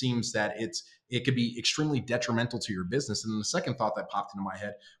 And it seems that it could be extremely detrimental to your business. And then the second thought that popped into my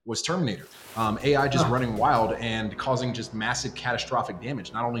head was Terminator. AI just running wild and causing just massive catastrophic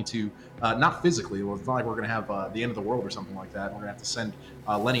damage, not only to, not physically, well, it's not like we're going to have the end of the world or something like that. We're going to have to send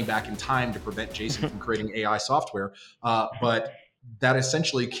Lenny back in time to prevent Jason from creating AI software. But that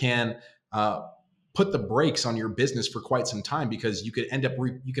essentially can put the brakes on your business for quite some time, because you could end up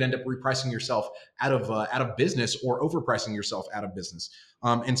repricing yourself out of business, or overpricing yourself out of business.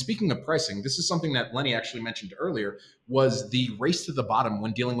 And speaking of pricing, this is something that Lenny actually mentioned earlier, was the race to the bottom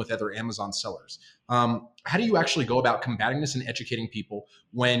when dealing with other Amazon sellers. How do you actually go about combating this and educating people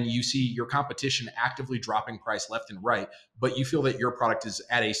when you see your competition actively dropping price left and right, but you feel that your product is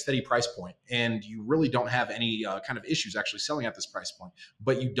at a steady price point and you really don't have any kind of issues actually selling at this price point,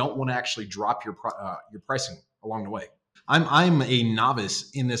 but you don't want to actually drop your pricing along the way? I'm a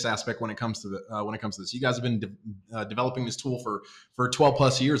novice in this aspect when it comes to this. You guys have been developing this tool for 12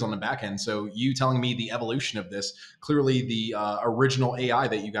 plus years on the back end. So you telling me the evolution of this, clearly the original AI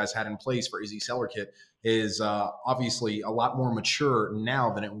that you guys had in place for AZSellerKit is obviously a lot more mature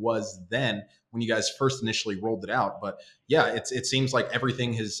now than it was then when you guys first initially rolled it out. But yeah, it seems like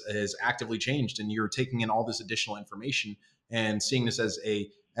everything has actively changed, and you're taking in all this additional information and seeing this as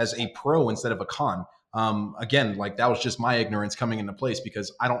a pro instead of a con. Again, like that was just my ignorance coming into place,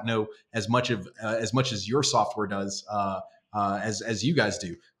 because I don't know as much as your software does as you guys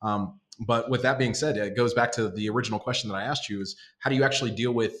do. But with that being said, it goes back to the original question that I asked you: is how do you actually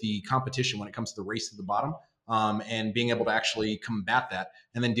deal with the competition when it comes to the race to the bottom, and being able to actually combat that,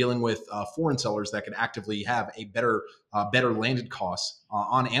 and then dealing with foreign sellers that could actively have a better landed costs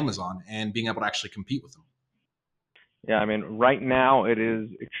on Amazon, and being able to actually compete with them? Yeah, I mean, right now it is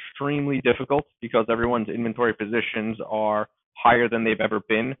extremely difficult because everyone's inventory positions are higher than they've ever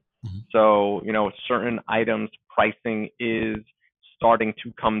been. Mhm. So, certain items pricing is starting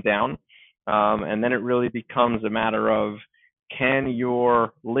to come down. And then it really becomes a matter of, can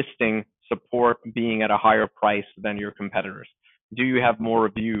your listing support being at a higher price than your competitors? Do you have more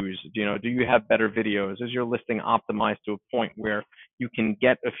reviews? Do you have better videos? Is your listing optimized to a point where you can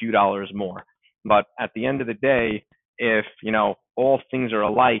get a few dollars more? But at the end of the day, if, all things are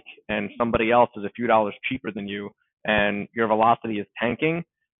alike and somebody else is a few dollars cheaper than you and your velocity is tanking,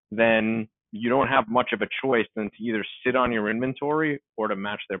 then you don't have much of a choice than to either sit on your inventory or to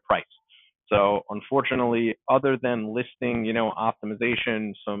match their price. So unfortunately, other than listing,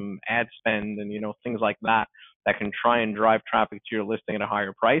 optimization, some ad spend and, things like that, that can try and drive traffic to your listing at a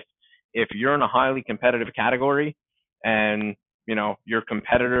higher price, if you're in a highly competitive category and, your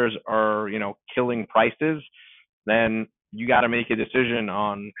competitors are, killing prices, then you got to make a decision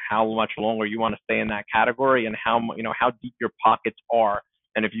on how much longer you want to stay in that category and how deep your pockets are,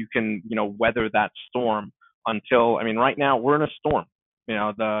 and if you can, weather that storm until, I mean, right now we're in a storm.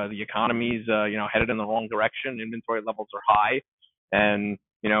 The economy's, headed in the wrong direction. Inventory levels are high, and,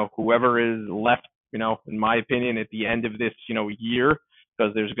 whoever is left, in my opinion, at the end of this, year,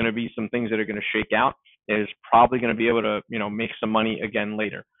 because there's going to be some things that are going to shake out, is probably going to be able to, make some money again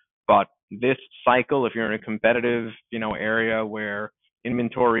later. But this cycle, if you're in a competitive, area where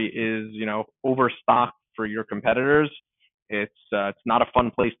inventory is, overstocked for your competitors, it's not a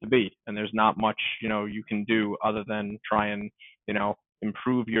fun place to be, and there's not much, you can do other than try and,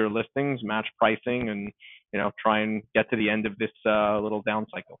 improve your listings, match pricing, and, try and get to the end of this little down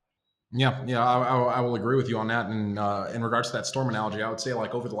cycle. Yeah, I will agree with you on that. And in regards to that storm analogy, I would say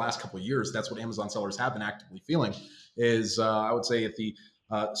like over the last couple of years, that's what Amazon sellers have been actively feeling. Is I would say at the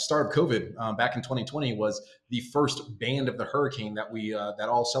start of COVID back in 2020 was the first band of the hurricane that that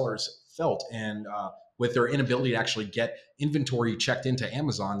all sellers felt, and with their inability to actually get inventory checked into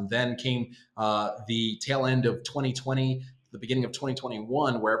Amazon, then came the tail end of 2020. The beginning of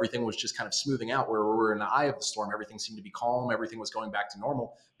 2021, where everything was just kind of smoothing out, where we were in the eye of the storm, everything seemed to be calm, everything was going back to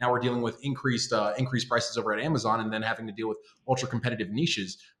normal. Now we're dealing with increased prices over at Amazon, and then having to deal with ultra competitive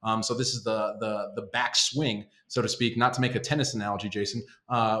niches. So this is the backswing, so to speak. Not to make a tennis analogy, Jason,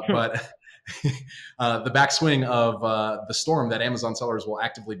 but the backswing of the storm that Amazon sellers will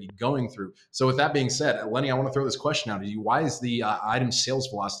actively be going through. So with that being said, Lenny, I want to throw this question out to you: why is the item sales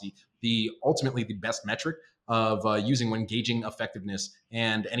velocity ultimately the best metric of using when gauging effectiveness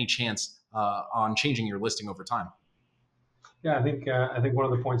and any chance on changing your listing over time? Yeah, I think one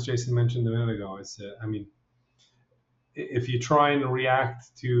of the points Jason mentioned a minute ago is, I mean, if you try and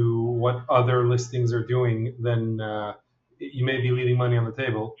react to what other listings are doing, then you may be leaving money on the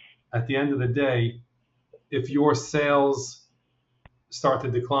table. At the end of the day, if your sales start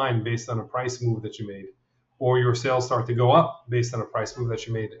to decline based on a price move that you made, or your sales start to go up based on a price move that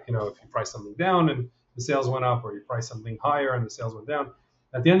you made, if you price something down and the sales went up, or you price something higher and the sales went down,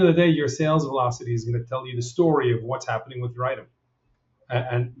 at the end of the day, your sales velocity is going to tell you the story of what's happening with your item.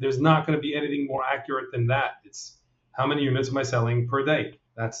 And there's not going to be anything more accurate than that. It's how many units am I selling per day?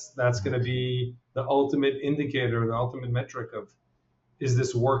 That's going to be the ultimate indicator, the ultimate metric of, is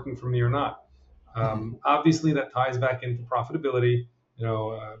this working for me or not? Obviously, that ties back into profitability.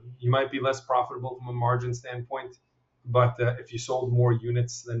 You might be less profitable from a margin standpoint, but if you sold more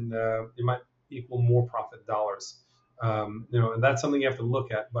units, then it might equal more profit dollars. And that's something you have to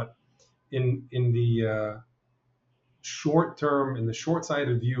look at. But in the short term, in the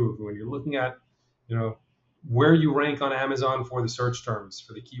short-sighted view of when you're looking at, where you rank on Amazon for the search terms,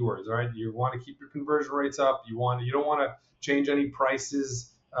 for the keywords, right? You want to keep your conversion rates up. You don't want to change any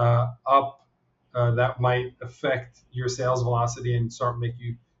prices up that might affect your sales velocity and make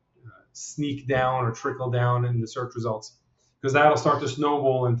you sneak down or trickle down in the search results, because that'll start to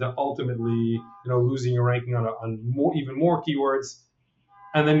snowball into ultimately, losing your ranking on even more keywords,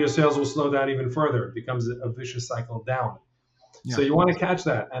 and then your sales will slow down even further. It becomes a vicious cycle down. Yeah. So you want to catch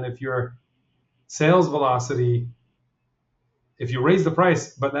that, and if your sales velocity, if you raise the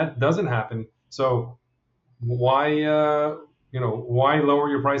price, but that doesn't happen, so why lower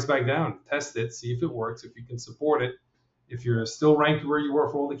your price back down? Test it, see if it works, if you can support it. If you're still ranked where you were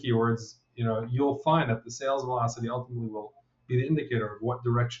for all the keywords, you'll find that the sales velocity ultimately will be the indicator of what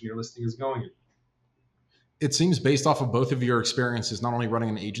direction your listing is going in. It seems, based off of both of your experiences, not only running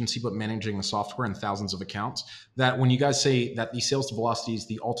an agency, but managing the software and thousands of accounts, that when you guys say that the sales to velocity is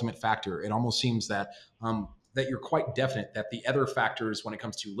the ultimate factor, it almost seems that that you're quite definite that the other factors when it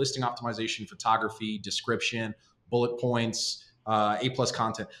comes to listing optimization, photography, description, bullet points, A+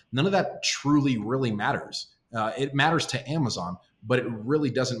 content, none of that truly really matters. It matters to Amazon, but it really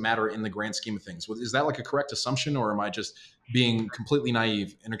doesn't matter in the grand scheme of things. Is that like a correct assumption, or am I just being completely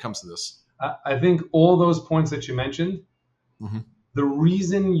naive when it comes to this? I think all those points that you mentioned, the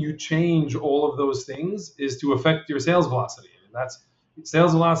reason you change all of those things is to affect your sales velocity. And that's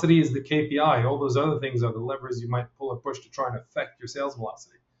Sales velocity is the KPI. All those other things are the levers you might pull or push to try and affect your sales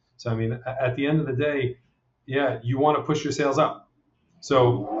velocity. So, I mean, at the end of the day, yeah, you want to push your sales up.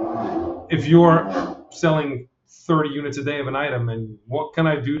 So if you're selling 30 units a day of an item, and what can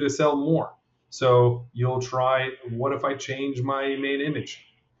I do to sell more? So you'll try, what if I change my main image?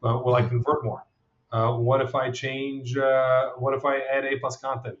 Will I convert more? What if I change, what if I add A plus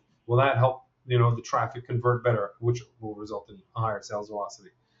content? Will that help, the traffic convert better, which will result in a higher sales velocity?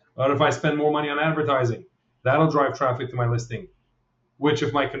 What if I spend more money on advertising? That'll drive traffic to my listing, which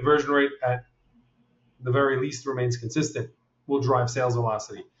if my conversion rate at the very least remains consistent, will drive sales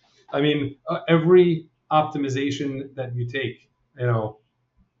velocity. I mean, every optimization that you take,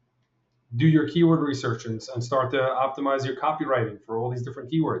 do your keyword research and start to optimize your copywriting for all these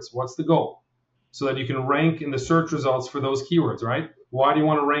different keywords. What's the goal? So that you can rank in the search results for those keywords, right? Why do you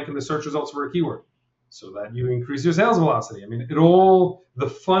want to rank in the search results for a keyword? So that you increase your sales velocity. I mean, the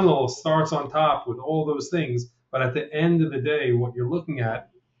funnel starts on top with all those things, but at the end of the day, what you're looking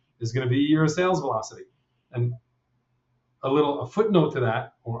at is going to be your sales velocity. And a footnote to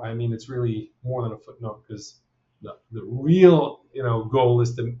that, or I mean, it's really more than a footnote because the real goal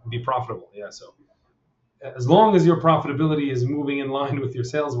is to be profitable. Yeah, so as long as your profitability is moving in line with your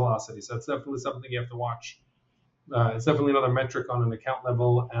sales velocity, so it's definitely something you have to watch. It's definitely another metric on an account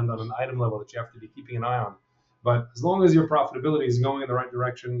level and on an item level that you have to be keeping an eye on. But as long as your profitability is going in the right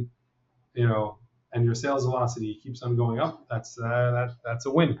direction, and your sales velocity keeps on going up, that's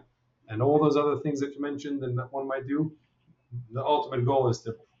a win. And all those other things that you mentioned and that one might do, the ultimate goal is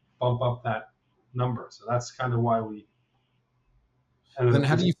to bump up that number. So that's kind of why we. Then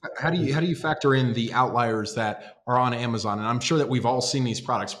how do you factor in the outliers that are on Amazon? And I'm sure that we've all seen these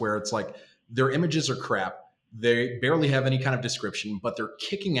products where it's like their images are crap. They barely have any kind of description, but they're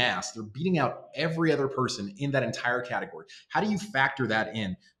kicking ass. They're beating out every other person in that entire category. How do you factor that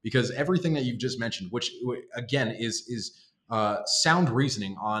in? Because everything that you've just mentioned, which again is sound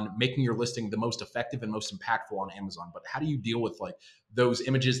reasoning on making your listing the most effective and most impactful on Amazon. But how do you deal with like those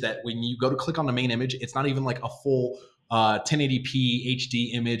images that when you go to click on the main image, it's not even like a full 1080p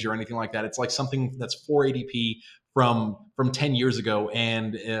HD image or anything like that. It's like something that's 480p from 10 years ago.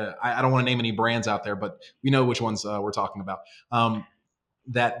 And I don't want to name any brands out there, but we know which ones we're talking about.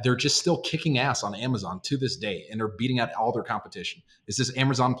 That they're just still kicking ass on Amazon to this day, and they're beating out all their competition. Is this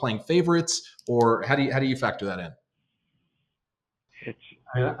Amazon playing favorites, or how do you factor that in?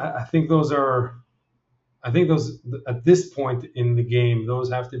 I think those at this point in the game, those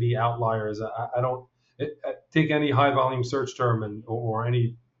have to be outliers. I don't take any high volume search term or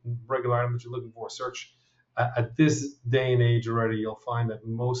any regular item that you're looking for. Search at this day and age already, you'll find that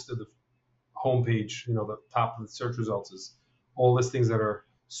most of the homepage, the top of the search results is all listings that are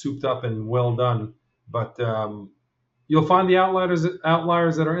souped up and well done. But you'll find the outliers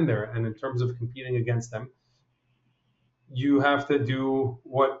that are in there, and in terms of competing against them, you have to do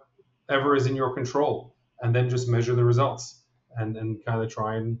whatever is in your control, and then just measure the results and kind of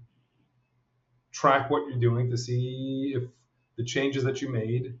try and track what you're doing to see if the changes that you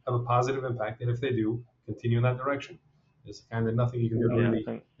made have a positive impact, and if they do, continue in that direction. There's kind of nothing you can do to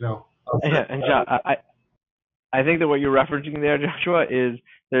really, Yeah, and John, I think that what you're referencing there, Joshua, is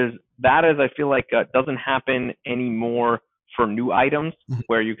I feel like doesn't happen anymore for new items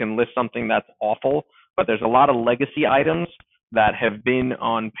where you can list something that's awful, but there's a lot of legacy items that have been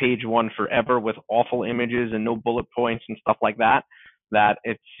on page one forever with awful images and no bullet points and stuff like that, that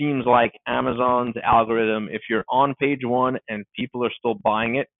it seems like Amazon's algorithm, if you're on page one and people are still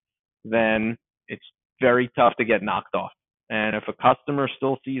buying it, then it's very tough to get knocked off. And if a customer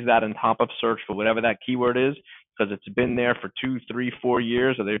still sees that in top of search for whatever that keyword is, because it's been there for 2, 3, 4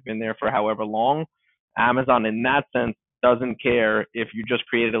 years, or they've been there for however long, Amazon in that sense doesn't care if you just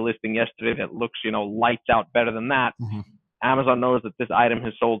created a listing yesterday that looks, lights out better than that. Mm-hmm. Amazon knows that this item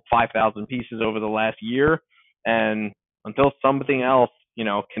has sold 5,000 pieces over the last year, and until something else,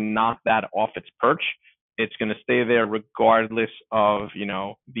 can knock that off its perch, it's going to stay there regardless of,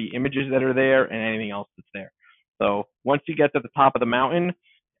 the images that are there and anything else that's there. So once you get to the top of the mountain,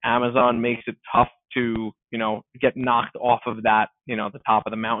 Amazon makes it tough to, get knocked off of that, the top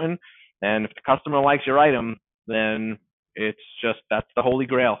of the mountain. And if the customer likes your item, then that's the holy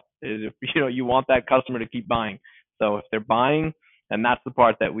grail. Is you want that customer to keep buying. So if they're buying, and that's the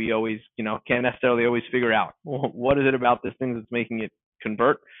part that we always, can't necessarily always figure out. What is it about this thing that's making it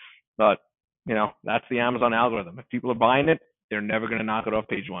convert? But, that's the Amazon algorithm. If people are buying it, they're never going to knock it off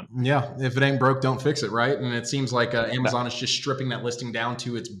page one. Yeah. If it ain't broke, don't fix it, right? And it seems like Amazon is just stripping that listing down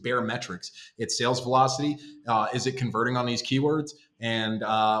to its bare metrics. Its sales velocity. Is it converting on these keywords? and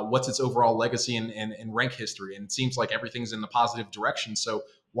what's its overall legacy and rank history. And it seems like everything's in the positive direction. So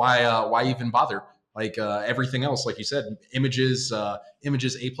why even bother? Like everything else, like you said, images,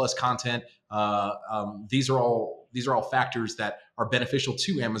 A plus content. These are all factors that are beneficial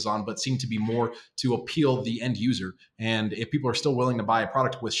to Amazon, but seem to be more to appeal the end user. And if people are still willing to buy a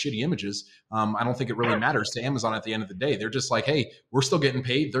product with shitty images, I don't think it really matters to Amazon at the end of the day. They're just like, hey, we're still getting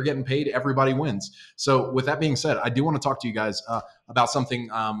paid. They're getting paid. Everybody wins. So with that being said, I do want to talk to you guys about something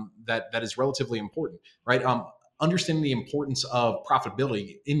that is relatively important, right? Understanding the importance of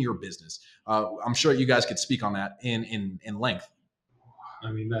profitability in your business. I'm sure you guys could speak on that in length.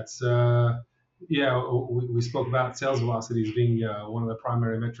 I mean, that's yeah. We spoke about sales velocities being one of the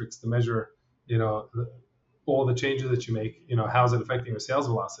primary metrics to measure. You know, all the changes that you make. You know, how's it affecting your sales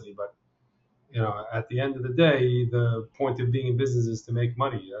velocity? But at the end of the day, the point of being in business is to make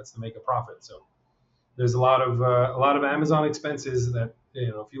money. That's to make a profit. So there's a lot of Amazon expenses that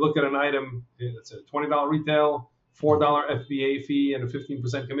if you look at an item, it's a $20 retail, $4 FBA fee, and a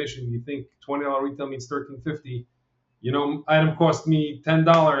 15% commission. You think $20 retail means $13.50. Item cost me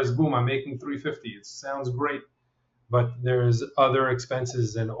 $10. Boom, I'm making $3.50. It sounds great, but there's other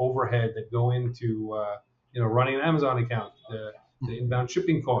expenses and overhead that go into running an Amazon account. The inbound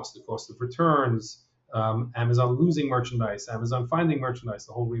shipping cost, the cost of returns, Amazon losing merchandise, Amazon finding merchandise,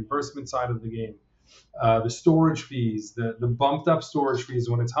 the whole reimbursement side of the game, the storage fees, the bumped up storage fees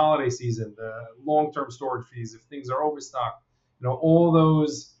when it's holiday season, the long term storage fees if things are overstocked. All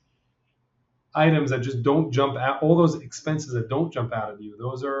those items that just don't jump out, all those expenses that don't jump out at you,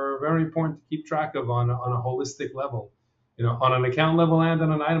 those are very important to keep track of on a holistic level, on an account level and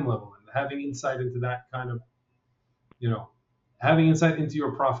on an item level. And having insight into that kind of, having insight into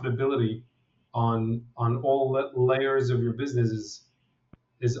your profitability on all layers of your business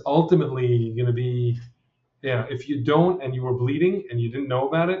is ultimately going to be, if you don't and you were bleeding and you didn't know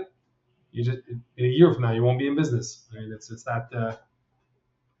about it, you just in a year from now you won't be in business. I mean, it's that.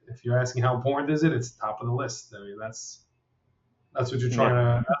 If you're asking how important is it, it's top of the list. I mean, that's what you're trying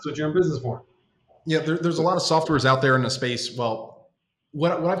to. That's what you're in business for. Yeah, there's a lot of softwares out there in the space. Well,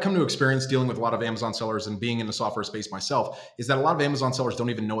 what I've come to experience dealing with a lot of Amazon sellers and being in the software space myself is that a lot of Amazon sellers don't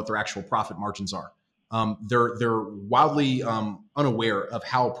even know what their actual profit margins are. They're wildly unaware of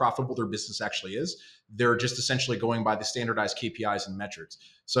how profitable their business actually is. They're just essentially going by the standardized KPIs and metrics.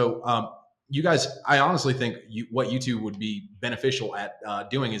 So you guys, I honestly think what you two would be beneficial at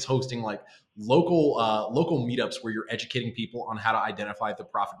doing is hosting like local meetups where you're educating people on how to identify the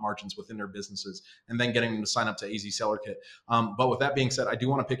profit margins within their businesses and then getting them to sign up to AZSellerKit. But with that being said, I do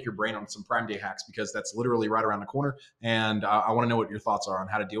want to pick your brain on some Prime Day hacks because that's literally right around the corner, and I want to know what your thoughts are on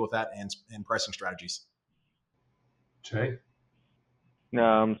how to deal with that and pricing strategies. Jay?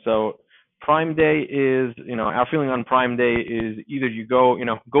 So Prime Day is, our feeling on Prime Day is either you go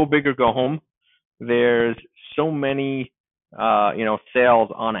big or go home. There's so many, sales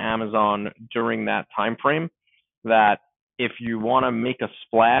on Amazon during that time frame that if you want to make a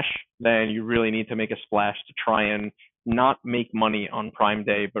splash, then you really need to make a splash to try and not make money on Prime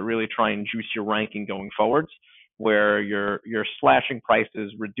Day, but really try and juice your ranking going forwards, where you're slashing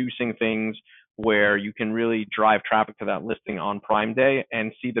prices, reducing things, where you can really drive traffic to that listing on Prime Day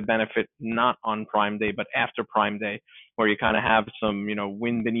and see the benefit not on Prime Day, but after Prime Day, where you kind of have some,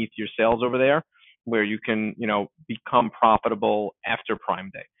 wind beneath your sails over there, where you can, become profitable after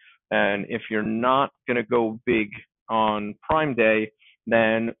Prime Day. And if you're not going to go big on Prime Day,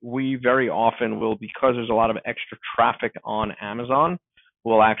 then we very often will, because there's a lot of extra traffic on Amazon,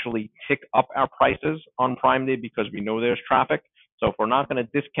 we'll actually tick up our prices on Prime Day because we know there's traffic. So if we're not going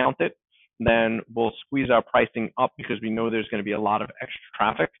to discount it, then we'll squeeze our pricing up because we know there's going to be a lot of extra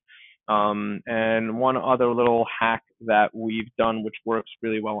traffic. And one other little hack that we've done, which works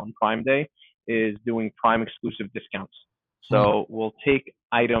really well on Prime Day, is doing Prime exclusive discounts. So we'll take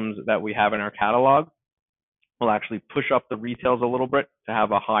items that we have in our catalog, we'll actually push up the retails a little bit to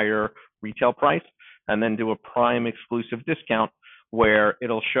have a higher retail price, and then do a Prime exclusive discount where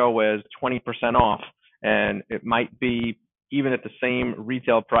it'll show as 20% off, and it might be even at the same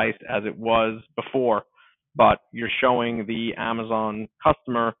retail price as it was before, but you're showing the Amazon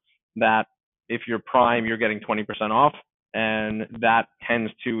customer that if you're Prime, you're getting 20% off, and that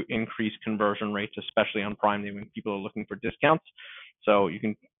tends to increase conversion rates, especially on Prime Day when people are looking for discounts. So you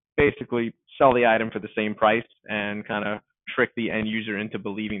can basically sell the item for the same price and kind of trick the end user into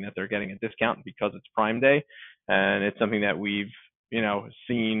believing that they're getting a discount because it's Prime Day. And it's something that we've,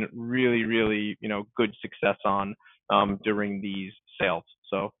 seen really, really, good success on during these sales.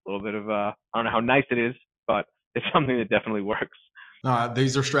 So a little bit of, I don't know how nice it is, but it's something that definitely works.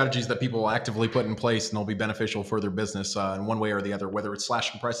 These are strategies that people will actively put in place, and they'll be beneficial for their business in one way or the other, whether it's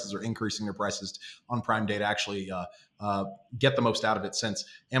slashing prices or increasing their prices on Prime Day to actually get the most out of it. Since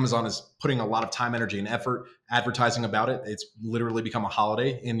Amazon is putting a lot of time, energy, and effort advertising about it, it's literally become a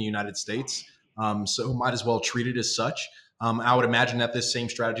holiday in the United States. So might as well treat it as such. I would imagine that this same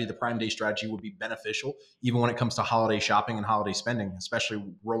strategy, the Prime Day strategy, would be beneficial even when it comes to holiday shopping and holiday spending, especially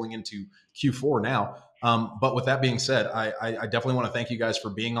rolling into Q4 now. But with that being said, I definitely want to thank you guys for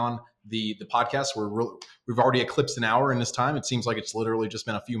being on the podcast. We've already eclipsed an hour in this time. It seems like it's literally just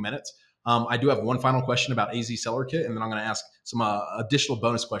been a few minutes. I do have one final question about AZSellerKit, and then I'm going to ask some additional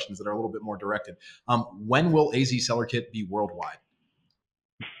bonus questions that are a little bit more directed. When will AZSellerKit be worldwide?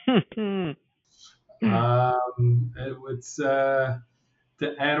 It's to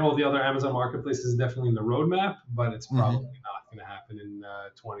add all the other Amazon marketplaces is definitely in the roadmap, but it's probably not going to happen in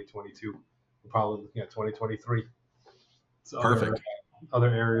 2022. We're probably looking at 2023. So Perfect. Other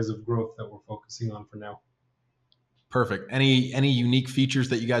areas of growth that we're focusing on for now. Perfect. Any unique features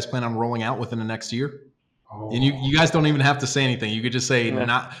that you guys plan on rolling out within the next year? And you guys don't even have to say anything. You could just say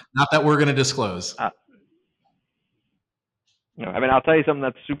not that we're going to disclose. I mean, I'll tell you something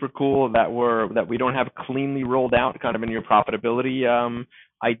that's super cool that we don't have cleanly rolled out, kind of in your profitability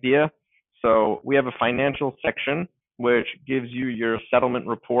idea. So we have a financial section which gives you your settlement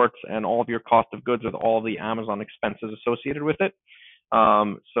reports and all of your cost of goods with all the Amazon expenses associated with it.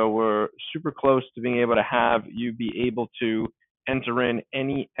 So we're super close to being able to have you be able to enter in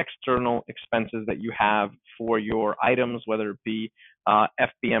any external expenses that you have for your items, whether it be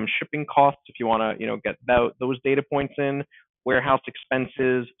FBM shipping costs, if you want to, get those data points in, warehouse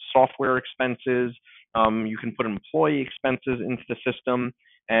expenses, software expenses. You can put employee expenses into the system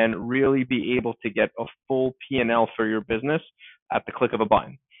and really be able to get a full P&L for your business at the click of a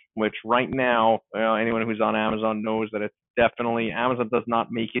button, which right now, anyone who's on Amazon knows that it's definitely, Amazon does not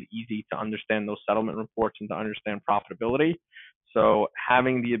make it easy to understand those settlement reports and to understand profitability. So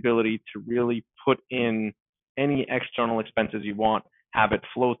having the ability to really put in any external expenses you want, have it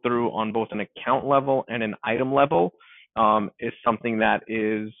flow through on both an account level and an item level, is something that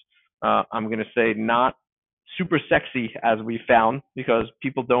is, I'm going to say, not super sexy as we found, because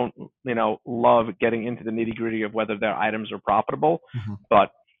people don't, love getting into the nitty gritty of whether their items are profitable.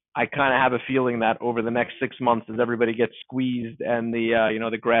 But I kind of have a feeling that over the next 6 months, as everybody gets squeezed and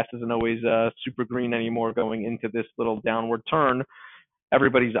the grass isn't always super green anymore going into this little downward turn,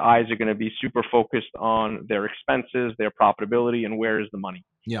 everybody's eyes are going to be super focused on their expenses, their profitability, and where is the money.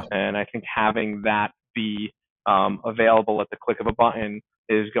 Yeah. And I think having that be available at the click of a button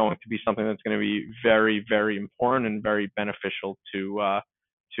is going to be something that's going to be very, very important and very beneficial to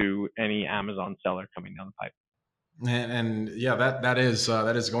any Amazon seller coming down the pipe. And yeah, that is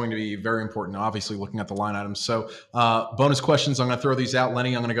going to be very important. Obviously, looking at the line items. So, bonus questions. I'm going to throw these out.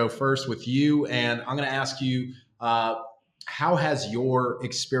 Lenny, I'm going to go first with you, and I'm going to ask you, how has your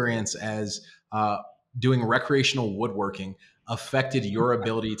experience as doing recreational woodworking affected your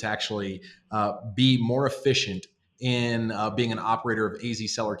ability to actually be more efficient in being an operator of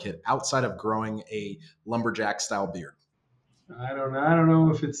AZSellerKit outside of growing a lumberjack style beard? I don't know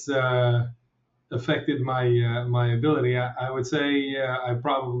if it's affected my ability. I would say I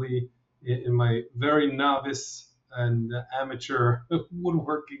probably, in my very novice and amateur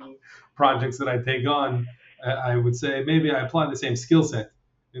woodworking projects that I take on, I would say maybe I apply the same skill set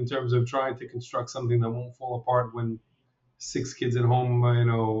in terms of trying to construct something that won't fall apart when 6 kids at home,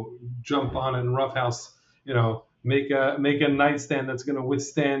 jump on it and roughhouse, make a nightstand that's going to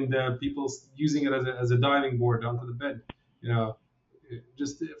withstand people using it as a diving board onto the bed.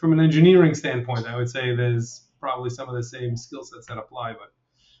 Just from an engineering standpoint, I would say there's probably some of the same skill sets that apply, but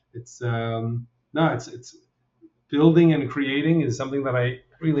it's it's building and creating is something that I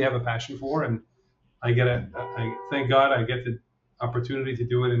really have a passion for, and I thank God I get the opportunity to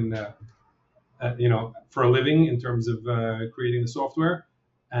do it for a living in terms of creating the software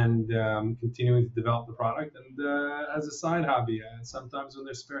and continuing to develop the product, and as a side hobby, sometimes when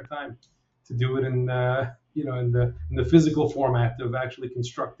there's spare time, to do it in the physical format of actually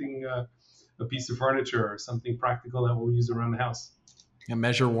constructing a piece of furniture or something practical that we'll use around the house. And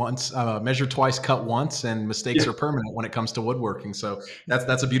measure twice, cut once, and mistakes are permanent when it comes to woodworking. So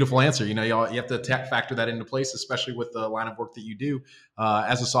that's a beautiful answer. You have to factor that into place, especially with the line of work that you do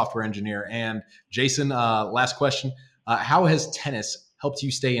as a software engineer. And Jason, last question: how has tennis helped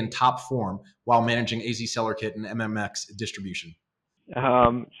you stay in top form while managing AZSellerKit and MMX distribution?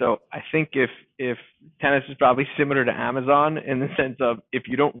 So I think if tennis is probably similar to Amazon in the sense of, if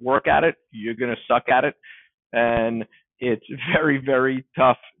you don't work at it, you're going to suck at it. And it's very, very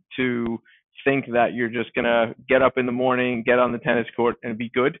tough to think that you're just going to get up in the morning, get on the tennis court and be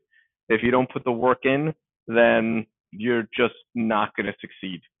good. If you don't put the work in, then you're just not going to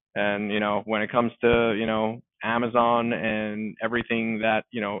succeed. And, when it comes to, Amazon and everything that,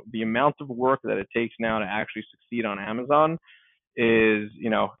 the amount of work that it takes now to actually succeed on Amazon is,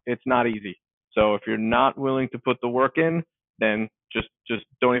 it's not easy. So if you're not willing to put the work in, then just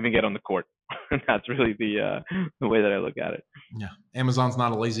don't even get on the court. That's really the way that I look at it. Yeah, Amazon's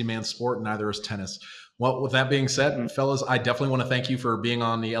not a lazy man's sport, and neither is tennis. Well, with that being said, fellas, I definitely want to thank you for being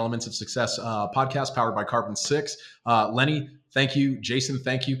on the Elements of Success podcast powered by Carbon 6. Lenny, thank you. Jason,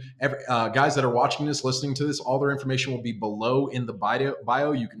 thank you. Guys that are watching this, listening to this, all their information will be below in the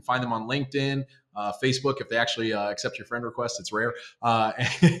bio. You can find them on LinkedIn, Facebook, if they actually accept your friend request. It's rare.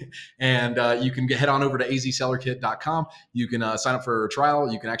 And you can head on over to AZSellerKit.com. You can sign up for a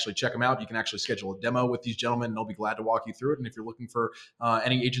trial. You can actually check them out. You can actually schedule a demo with these gentlemen, and they'll be glad to walk you through it. And if you're looking for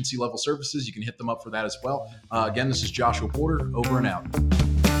any agency level services, you can hit them up for that as well. Again, this is Joshua Porter, over and out.